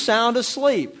 He's sound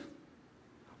asleep.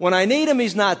 When I need Him,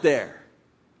 He's not there.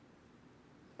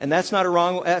 And that's a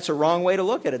wrong way to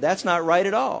look at it. That's not right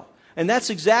at all. And that's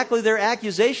exactly their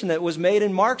accusation that was made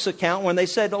in Mark's account when they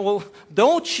said, well,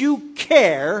 don't you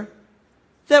care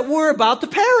that we're about to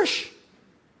perish?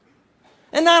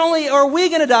 And not only are we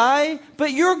going to die,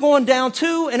 but you're going down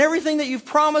too, and everything that you've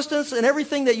promised us and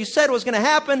everything that you said was going to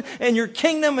happen, and your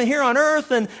kingdom here on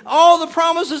earth, and all the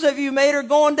promises that you made are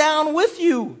going down with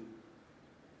you.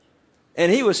 And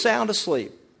he was sound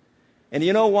asleep. And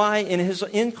you know why? In his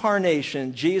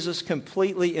incarnation, Jesus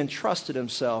completely entrusted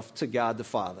himself to God the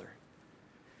Father.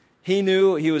 He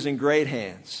knew he was in great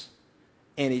hands,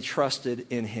 and he trusted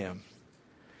in him.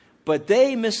 But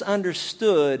they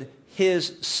misunderstood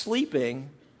his sleeping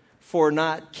for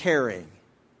not caring.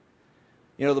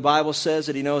 You know, the Bible says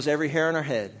that he knows every hair on our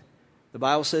head. The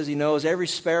Bible says he knows every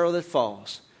sparrow that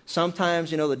falls.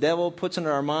 Sometimes, the devil puts into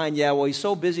our mind, he's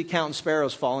so busy counting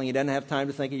sparrows falling, he doesn't have time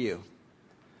to think of you.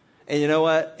 And you know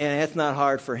what? And it's not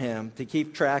hard for him to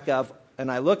keep track of. And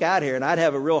I look out here, and I'd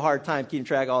have a real hard time keeping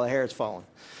track of all the hair that's falling.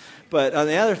 But on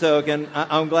the other token,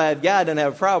 I'm glad God doesn't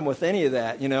have a problem with any of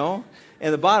that, And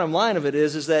the bottom line of it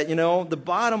is that, the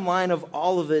bottom line of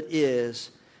all of it is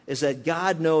that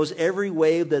God knows every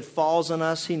wave that falls on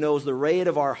us. He knows the rate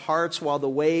of our hearts while the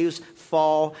waves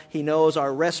fall. He knows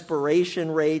our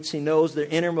respiration rates. He knows the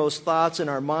innermost thoughts in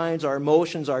our minds, our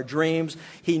emotions, our dreams.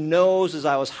 He knows as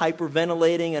I was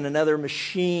hyperventilating in another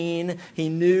machine. He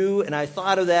knew, and I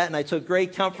thought of that, and I took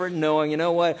great comfort in knowing,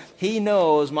 He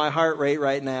knows my heart rate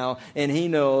right now, and He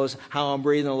knows how I'm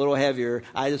breathing a little heavier.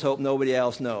 I just hope nobody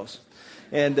else knows.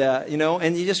 And,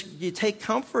 and you take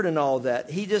comfort in all that.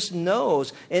 He just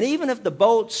knows. And even if the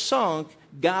boat sunk,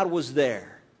 God was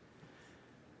there.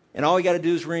 And all you got to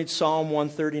do is read Psalm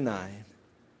 139.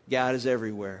 God is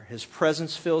everywhere. His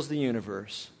presence fills the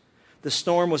universe. The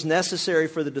storm was necessary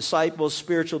for the disciples'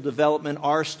 spiritual development.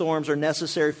 Our storms are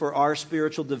necessary for our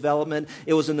spiritual development.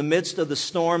 It was in the midst of the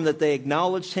storm that they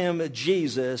acknowledged him,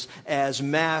 Jesus, as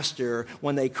Master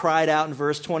when they cried out in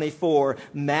verse 24,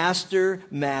 Master,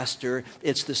 Master.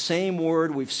 It's the same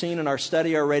word we've seen in our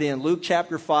study already in Luke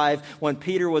chapter 5 when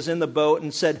Peter was in the boat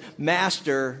and said,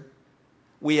 Master,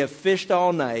 we have fished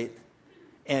all night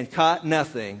and caught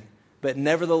nothing, but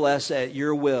nevertheless at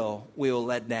your will we will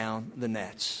let down the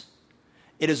nets.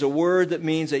 It is a word that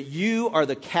means that you are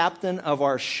the captain of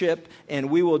our ship,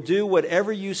 and we will do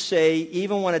whatever you say,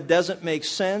 even when it doesn't make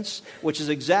sense, which is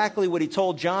exactly what he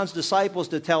told John's disciples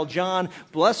to tell John,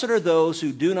 blessed are those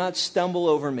who do not stumble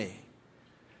over me.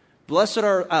 Blessed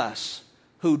are us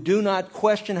who do not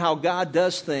question how God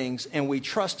does things, and we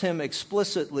trust him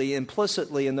explicitly,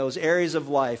 implicitly in those areas of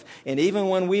life. And even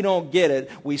when we don't get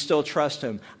it, we still trust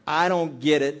him. I don't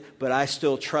get it, but I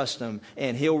still trust him.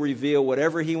 And he'll reveal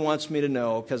whatever he wants me to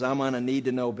know because I'm on a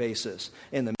need-to-know basis.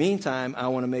 In the meantime, I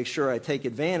want to make sure I take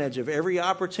advantage of every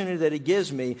opportunity that he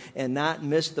gives me and not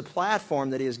miss the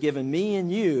platform that he has given me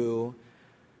and you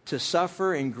to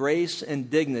suffer in grace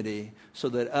and dignity so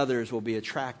that others will be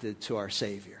attracted to our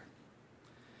Savior.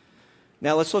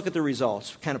 Now let's look at the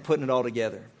results, kind of putting it all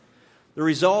together. The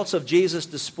results of Jesus'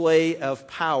 display of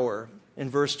power. In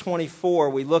verse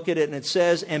 24, we look at it and it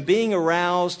says, and being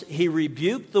aroused, he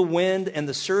rebuked the wind and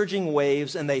the surging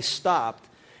waves, and they stopped,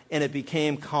 and it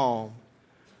became calm.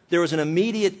 There was an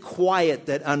immediate quiet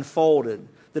that unfolded.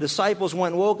 The disciples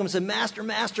went and woke him and said, Master,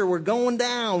 Master, we're going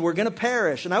down. We're going to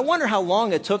perish. And I wonder how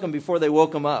long it took them before they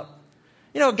woke him up.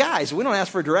 Guys, we don't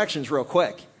ask for directions real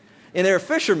quick. And they're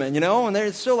fishermen, and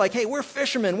they're still like, hey, we're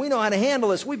fishermen. We know how to handle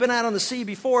this. We've been out on the sea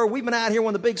before. We've been out here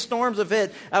when the big storms have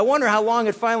hit. I wonder how long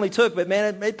it finally took. But,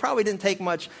 man, it probably didn't take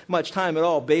much time at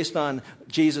all based on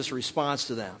Jesus' response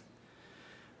to them.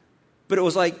 But it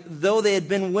was like, though they had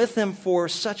been with him for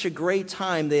such a great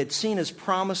time, they had seen his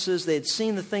promises, they had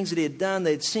seen the things that he had done,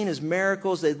 they had seen his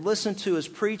miracles, they had listened to his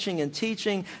preaching and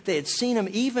teaching, they had seen him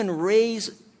even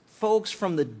raise folks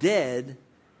from the dead.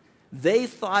 They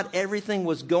thought everything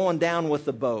was going down with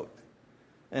the boat,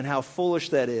 and how foolish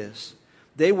that is.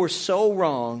 They were so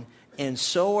wrong, and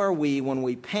so are we when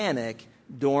we panic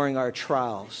during our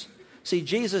trials. See,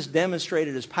 Jesus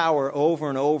demonstrated his power over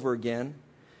and over again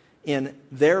in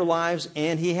their lives,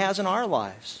 and he has in our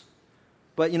lives.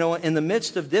 But, in the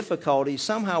midst of difficulty,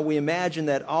 somehow we imagine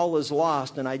that all is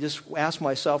lost, and I just ask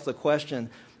myself the question,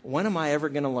 when am I ever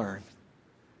going to learn?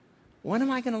 When am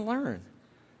I going to learn?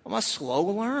 I'm a slow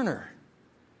learner.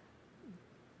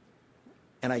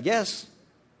 And I guess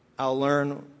I'll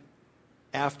learn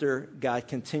after God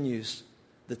continues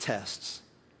the tests.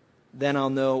 Then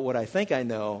I'll know what I think I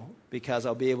know because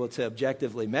I'll be able to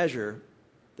objectively measure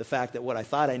the fact that what I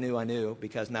thought I knew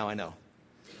because now I know.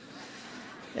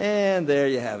 And there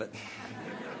you have it.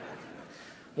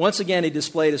 Once again, he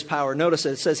displayed his power. Notice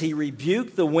it says he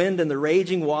rebuked the wind and the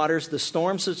raging waters. The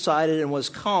storm subsided and was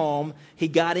calm. He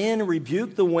got in,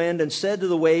 rebuked the wind, and said to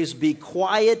the waves, be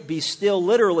quiet, be still.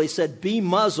 Literally said, be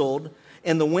muzzled.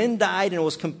 And the wind died and it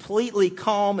was completely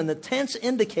calm. And the tense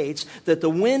indicates that the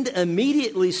wind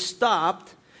immediately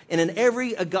stopped. And in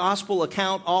every gospel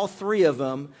account, all three of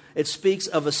them, it speaks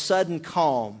of a sudden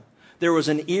calm. There was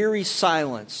an eerie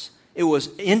silence. It was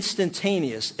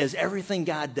instantaneous, as everything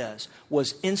God does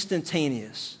was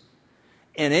instantaneous.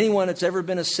 And anyone that's ever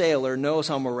been a sailor knows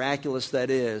how miraculous that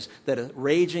is, that a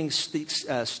raging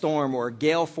storm or a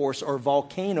gale force or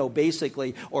volcano,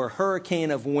 basically, or a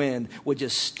hurricane of wind would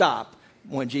just stop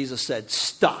when Jesus said,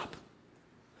 "Stop.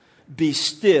 Be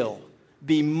still.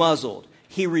 Be muzzled."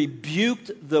 He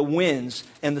rebuked the winds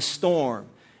and the storm.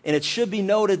 And it should be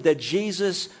noted that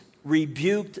Jesus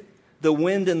rebuked the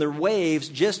wind and the waves,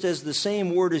 just as the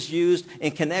same word is used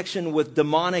in connection with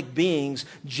demonic beings.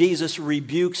 Jesus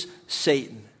rebukes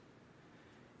Satan.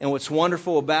 And what's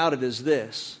wonderful about it is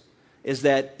this, is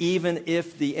that even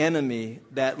if the enemy,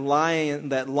 that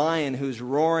lion who's a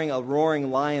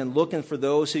roaring lion looking for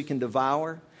those who can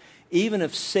devour, even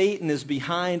if Satan is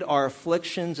behind our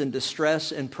afflictions and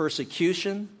distress and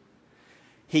persecution,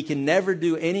 he can never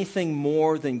do anything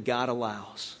more than God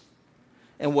allows.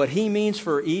 And what he means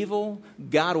for evil,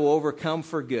 God will overcome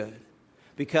for good.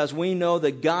 Because we know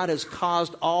that God has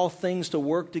caused all things to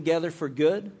work together for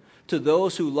good to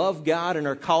those who love God and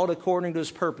are called according to his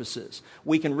purposes.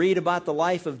 We can read about the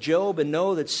life of Job and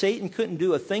know that Satan couldn't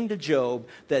do a thing to Job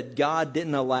that God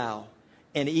didn't allow.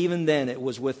 And even then, it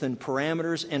was within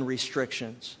parameters and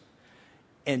restrictions.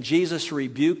 And Jesus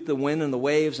rebuked the wind and the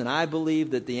waves, and I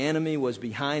believe that the enemy was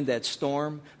behind that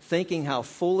storm, thinking how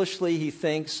foolishly he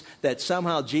thinks that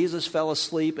somehow Jesus fell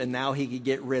asleep and now he could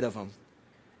get rid of him.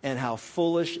 And how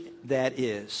foolish that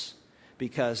is,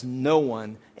 because no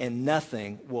one and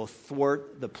nothing will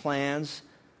thwart the plans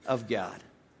of God.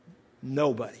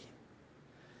 Nobody.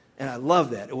 And I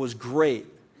love that. It was great.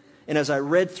 And as I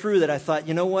read through that, I thought,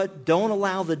 you know what? Don't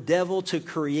allow the devil to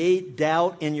create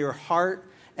doubt in your heart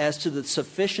as to the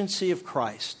sufficiency of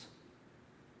Christ.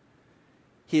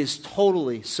 He is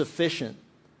totally sufficient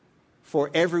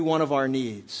for every one of our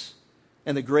needs.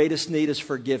 And the greatest need is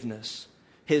forgiveness.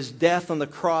 His death on the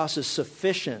cross is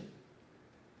sufficient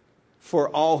for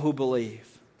all who believe.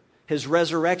 His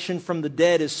resurrection from the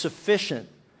dead is sufficient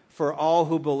for all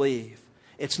who believe.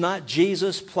 It's not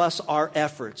Jesus plus our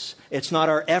efforts. It's not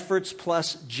our efforts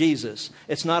plus Jesus.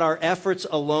 It's not our efforts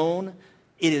alone.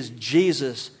 It is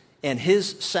Jesus and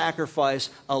his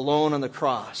sacrifice alone on the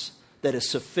cross that is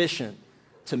sufficient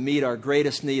to meet our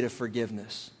greatest need of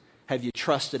forgiveness. Have you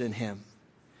trusted in him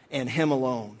and him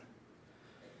alone?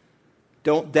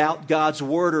 Don't doubt God's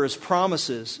word or his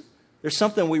promises. There's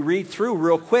something we read through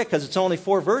real quick because it's only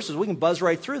 4 verses. We can buzz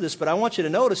right through this, but I want you to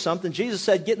notice something. Jesus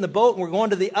said, get in the boat and we're going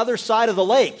to the other side of the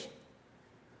lake.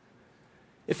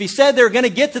 If he said they were going to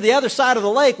get to the other side of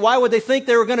the lake, why would they think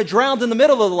they were going to drown in the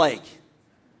middle of the lake?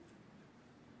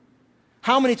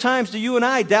 How many times do you and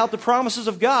I doubt the promises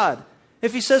of God?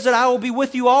 If he says that I will be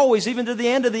with you always, even to the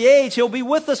end of the age, he'll be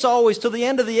with us always to the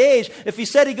end of the age. If he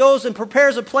said he goes and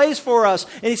prepares a place for us,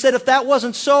 and he said if that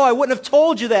wasn't so, I wouldn't have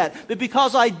told you that. But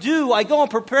because I do, I go and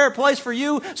prepare a place for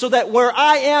you so that where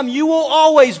I am, you will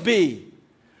always be.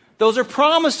 Those are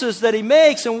promises that he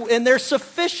makes, and they're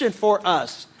sufficient for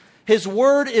us. His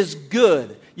word is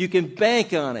good. You can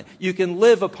bank on it. You can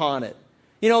live upon it.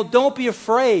 You know, don't be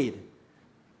afraid.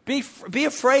 Be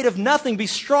afraid of nothing. Be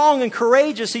strong and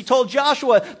courageous. He told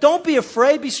Joshua, don't be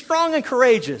afraid. Be strong and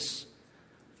courageous.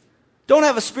 Don't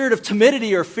have a spirit of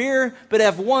timidity or fear, but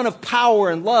have one of power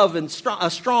and love and a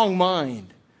strong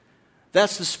mind.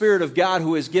 That's the Spirit of God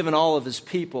who has given all of his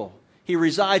people. He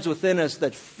resides within us,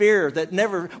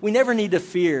 we never need to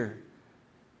fear.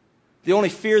 The only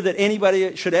fear that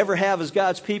anybody should ever have as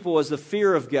God's people is the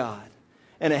fear of God.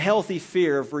 And a healthy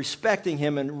fear of respecting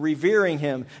him and revering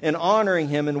him and honoring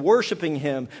him and worshiping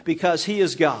him because he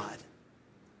is God.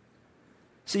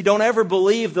 See, don't ever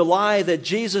believe the lie that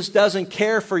Jesus doesn't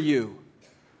care for you.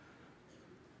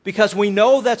 Because we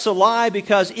know that's a lie,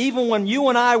 because even when you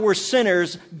and I were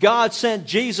sinners, God sent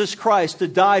Jesus Christ to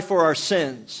die for our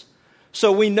sins.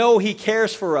 So we know he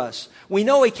cares for us. We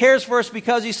know he cares for us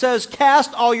because he says,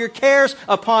 cast all your cares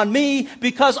upon me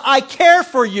because I care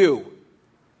for you.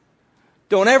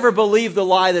 Don't ever believe the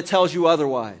lie that tells you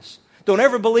otherwise. Don't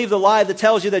ever believe the lie that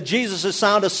tells you that Jesus is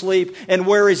sound asleep and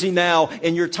where is he now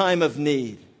in your time of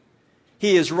need.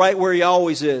 He is right where he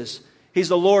always is. He's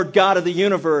the Lord God of the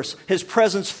universe. His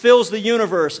presence fills the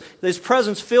universe. His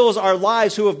presence fills our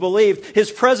lives who have believed. His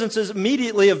presence is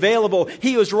immediately available.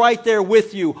 He is right there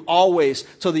with you always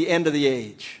till the end of the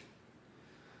age.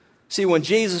 See, when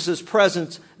Jesus is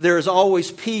present, there is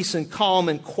always peace and calm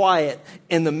and quiet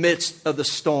in the midst of the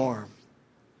storm.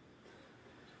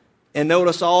 And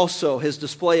notice also his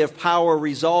display of power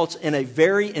results in a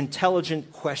very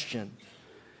intelligent question.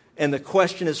 And the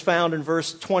question is found in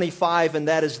verse 25, and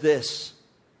that is this.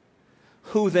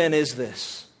 Who then is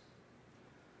this?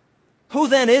 Who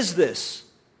then is this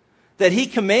that He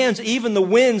commands even the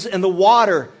winds and the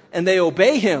water, and they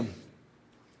obey Him.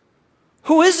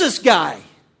 Who is this guy?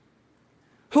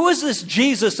 Who is this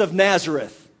Jesus of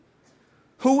Nazareth?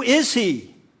 Who is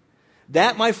He?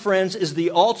 That, my friends, is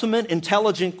the ultimate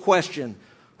intelligent question.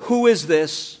 Who is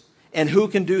this, and who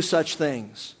can do such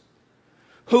things?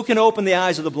 Who can open the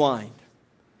eyes of the blind?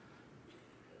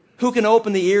 Who can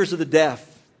open the ears of the deaf?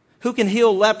 Who can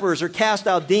heal lepers or cast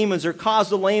out demons or cause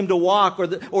the lame to walk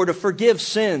or to forgive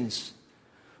sins?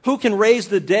 Who can raise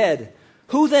the dead?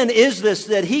 Who then is this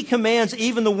that He commands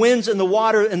even the winds and the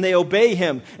water and they obey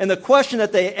Him? And the question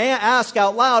that they ask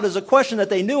out loud is a question that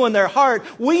they knew in their heart.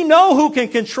 We know who can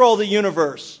control the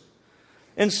universe.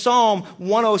 In Psalm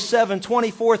 107,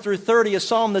 24 through 30, a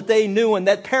psalm that they knew and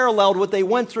that paralleled what they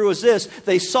went through is this.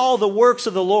 They saw the works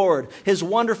of the Lord, His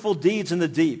wonderful deeds in the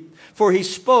deep. For He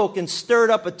spoke and stirred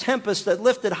up a tempest that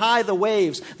lifted high the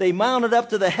waves. They mounted up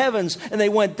to the heavens and they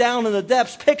went down in the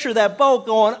depths. Picture that boat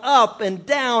going up and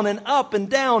down and up and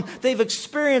down. They've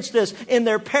experienced this in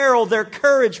their peril. Their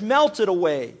courage melted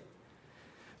away.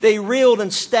 They reeled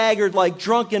and staggered like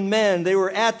drunken men. They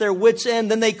were at their wits'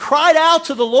 end. Then they cried out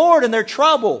to the Lord in their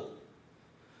trouble.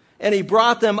 And He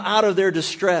brought them out of their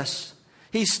distress.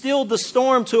 He stilled the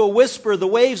storm to a whisper. The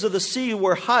waves of the sea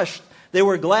were hushed. They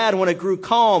were glad when it grew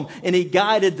calm, and He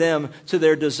guided them to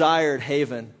their desired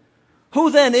haven.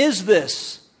 Who then is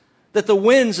this, that the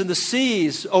winds and the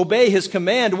seas obey His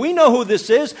command? We know who this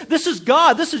is. This is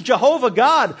God. This is Jehovah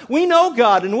God. We know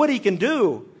God and what He can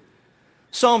do.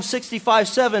 Psalm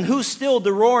 65:7, who stilled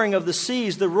the roaring of the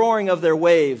seas, the roaring of their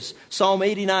waves? Psalm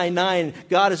 89:9,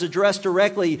 God is addressed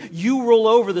directly. You roll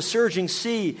over the surging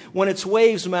sea when its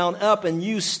waves mount up and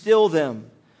you still them.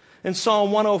 In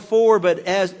Psalm 104, but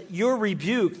as your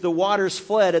rebuke, the waters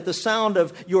fled. At the sound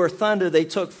of your thunder, they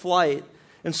took flight.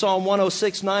 In Psalm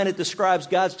 106:9, it describes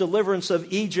God's deliverance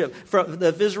of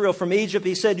Israel from Egypt.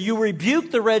 He said, you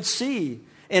rebuked the Red Sea,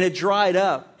 and it dried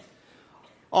up.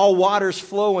 All waters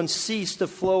flow and cease to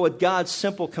flow at God's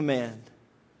simple command.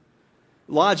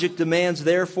 Logic demands,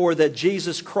 therefore, that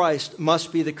Jesus Christ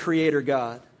must be the Creator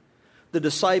God. The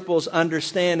disciples'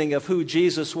 understanding of who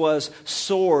Jesus was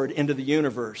soared into the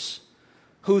universe.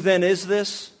 Who then is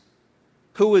this?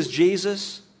 Who is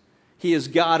Jesus? He is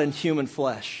God in human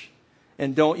flesh.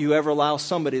 And don't you ever allow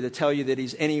somebody to tell you that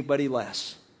He's anybody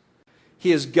less.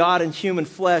 He is God in human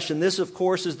flesh, and this, of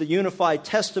course, is the unified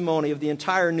testimony of the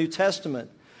entire New Testament.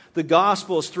 The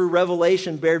Gospels, through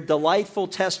Revelation, bear delightful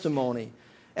testimony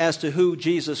as to who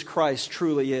Jesus Christ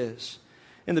truly is.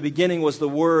 In the beginning was the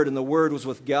Word, and the Word was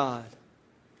with God.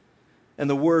 And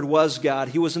the Word was God.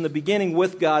 He was in the beginning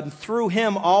with God, and through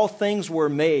Him all things were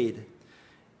made.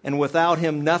 And without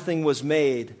Him nothing was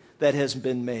made that has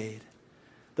been made.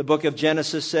 The book of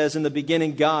Genesis says, in the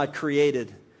beginning God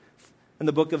created. In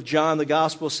the book of John, the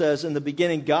Gospel says, in the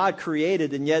beginning God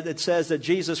created, and yet it says that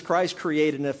Jesus Christ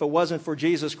created, and if it wasn't for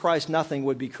Jesus Christ, nothing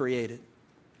would be created.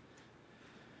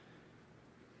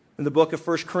 In the book of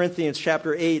 1 Corinthians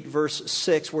chapter 8, verse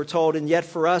 6, we're told, and yet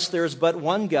for us there is but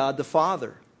one God, the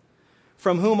Father,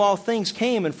 from whom all things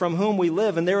came and from whom we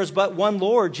live, and there is but one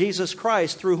Lord, Jesus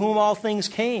Christ, through whom all things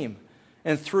came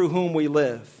and through whom we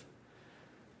live.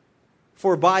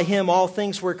 For by Him all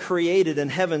things were created in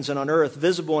heavens and on earth,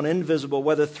 visible and invisible,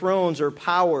 whether thrones or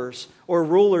powers or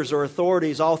rulers or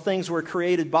authorities, all things were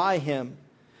created by Him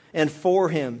and for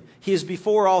Him. He is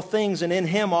before all things, and in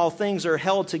Him all things are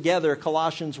held together,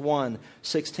 Colossians 1,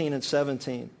 16 and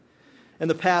 17. In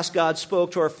the past, God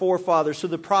spoke to our forefathers through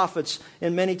the prophets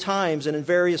in many times and in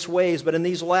various ways, but in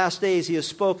these last days He has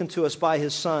spoken to us by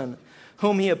His Son,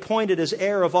 whom He appointed as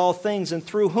heir of all things, and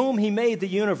through whom He made the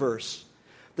universe.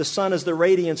 The Son is the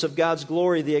radiance of God's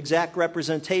glory, the exact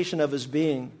representation of His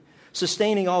being,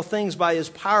 sustaining all things by His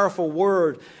powerful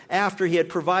word. After He had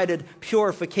provided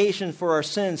purification for our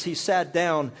sins, He sat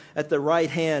down at the right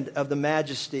hand of the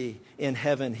Majesty in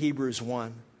heaven, Hebrews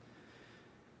 1.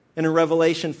 And in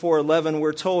Revelation 4:11,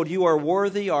 we're told, you are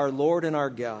worthy, our Lord and our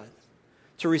God,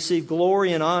 to receive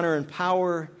glory and honor and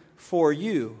power, for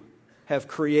you have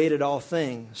created all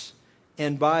things,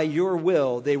 and by your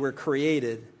will they were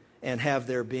created and have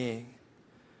their being.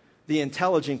 The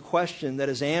intelligent question that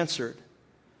is answered,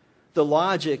 the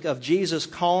logic of Jesus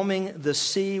calming the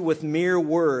sea with mere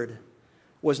word,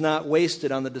 was not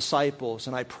wasted on the disciples,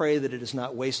 and I pray that it is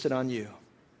not wasted on you.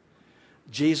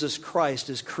 Jesus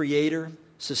Christ is Creator,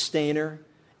 Sustainer,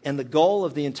 and the goal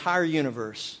of the entire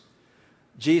universe.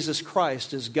 Jesus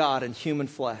Christ is God in human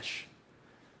flesh,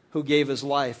 who gave His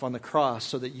life on the cross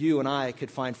so that you and I could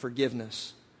find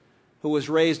forgiveness, who was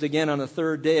raised again on the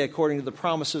third day according to the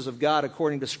promises of God,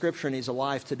 according to Scripture, and He's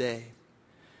alive today.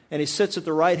 And He sits at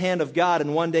the right hand of God,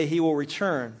 and one day He will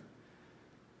return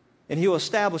And he will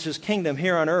establish his kingdom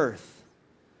here on earth.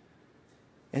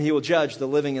 And he will judge the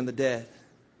living and the dead.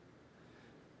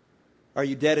 Are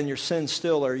you dead in your sins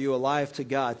still, or are you alive to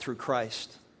God through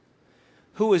Christ?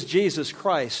 Who is Jesus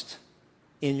Christ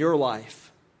in your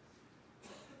life?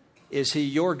 Is he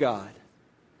your God?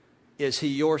 Is he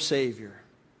your Savior?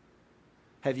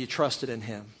 Have you trusted in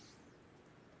him?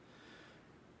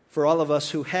 For all of us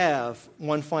who have,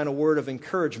 one final word of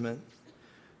encouragement.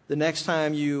 The next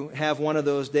time you have one of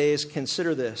those days,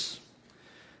 consider this.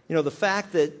 The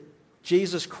fact that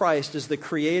Jesus Christ is the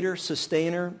creator,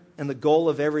 sustainer, and the goal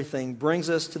of everything brings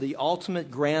us to the ultimate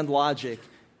grand logic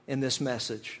in this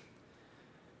message.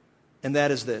 And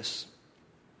that is this.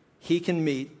 He can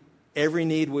meet every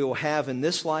need we will have in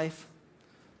this life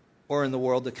or in the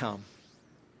world to come.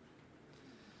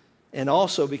 And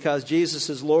also, because Jesus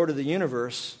is Lord of the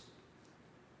universe,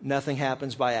 nothing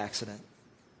happens by accident.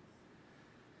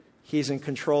 He's in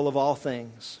control of all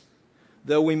things.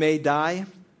 Though we may die,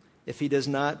 if he does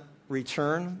not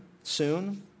return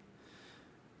soon,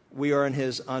 we are in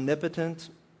his omnipotent,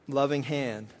 loving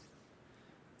hand,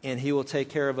 and he will take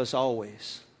care of us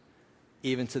always,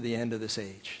 even to the end of this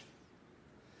age.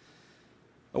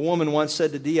 A woman once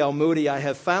said to D.L. Moody, "I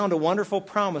have found a wonderful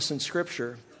promise in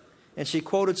Scripture." And she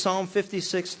quoted Psalm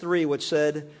 56:3, which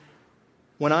said,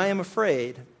 "When I am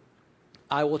afraid,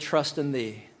 I will trust in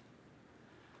thee."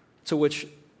 To which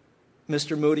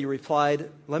Mr. Moody replied,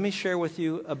 "Let me share with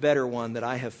you a better one that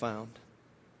I have found.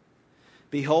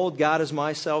 Behold, God is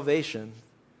my salvation.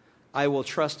 I will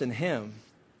trust in him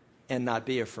and not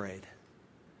be afraid."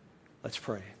 Let's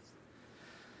pray.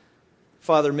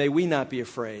 Father, may we not be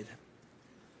afraid.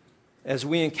 As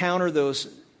we encounter those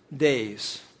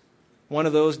days, one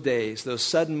of those days, those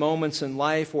sudden moments in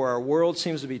life where our world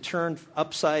seems to be turned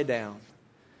upside down.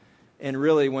 And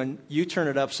really, when you turn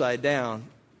it upside down,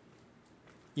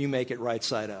 you make it right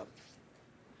side up.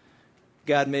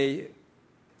 God, may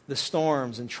the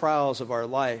storms and trials of our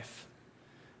life,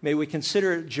 may we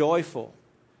consider it joyful.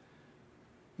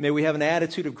 May we have an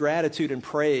attitude of gratitude and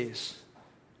praise.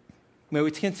 May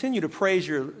we continue to praise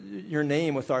your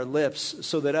name with our lips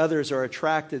so that others are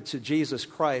attracted to Jesus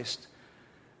Christ,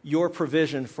 your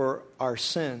provision for our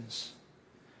sins.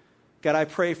 God, I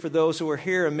pray for those who are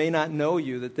here and may not know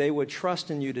you, that they would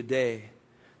trust in you today,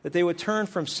 that they would turn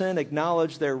from sin,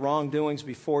 acknowledge their wrongdoings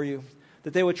before you,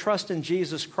 that they would trust in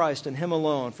Jesus Christ and him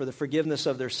alone for the forgiveness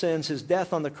of their sins, his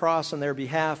death on the cross on their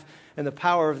behalf, and the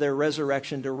power of their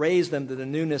resurrection to raise them to the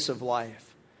newness of life.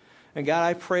 And God,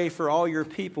 I pray for all your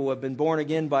people who have been born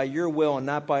again by your will and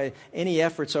not by any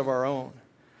efforts of our own,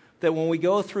 that when we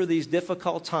go through these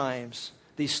difficult times,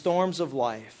 these storms of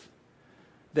life,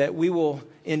 that we will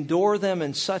endure them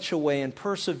in such a way and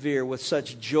persevere with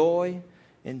such joy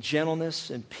and gentleness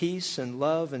and peace and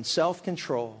love and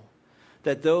self-control,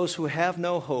 that those who have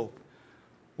no hope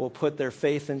will put their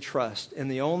faith and trust in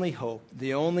the only hope,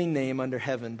 the only name under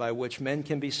heaven by which men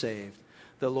can be saved,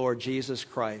 the Lord Jesus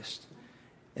Christ.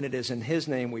 And it is in his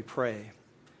name we pray.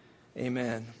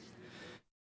 Amen.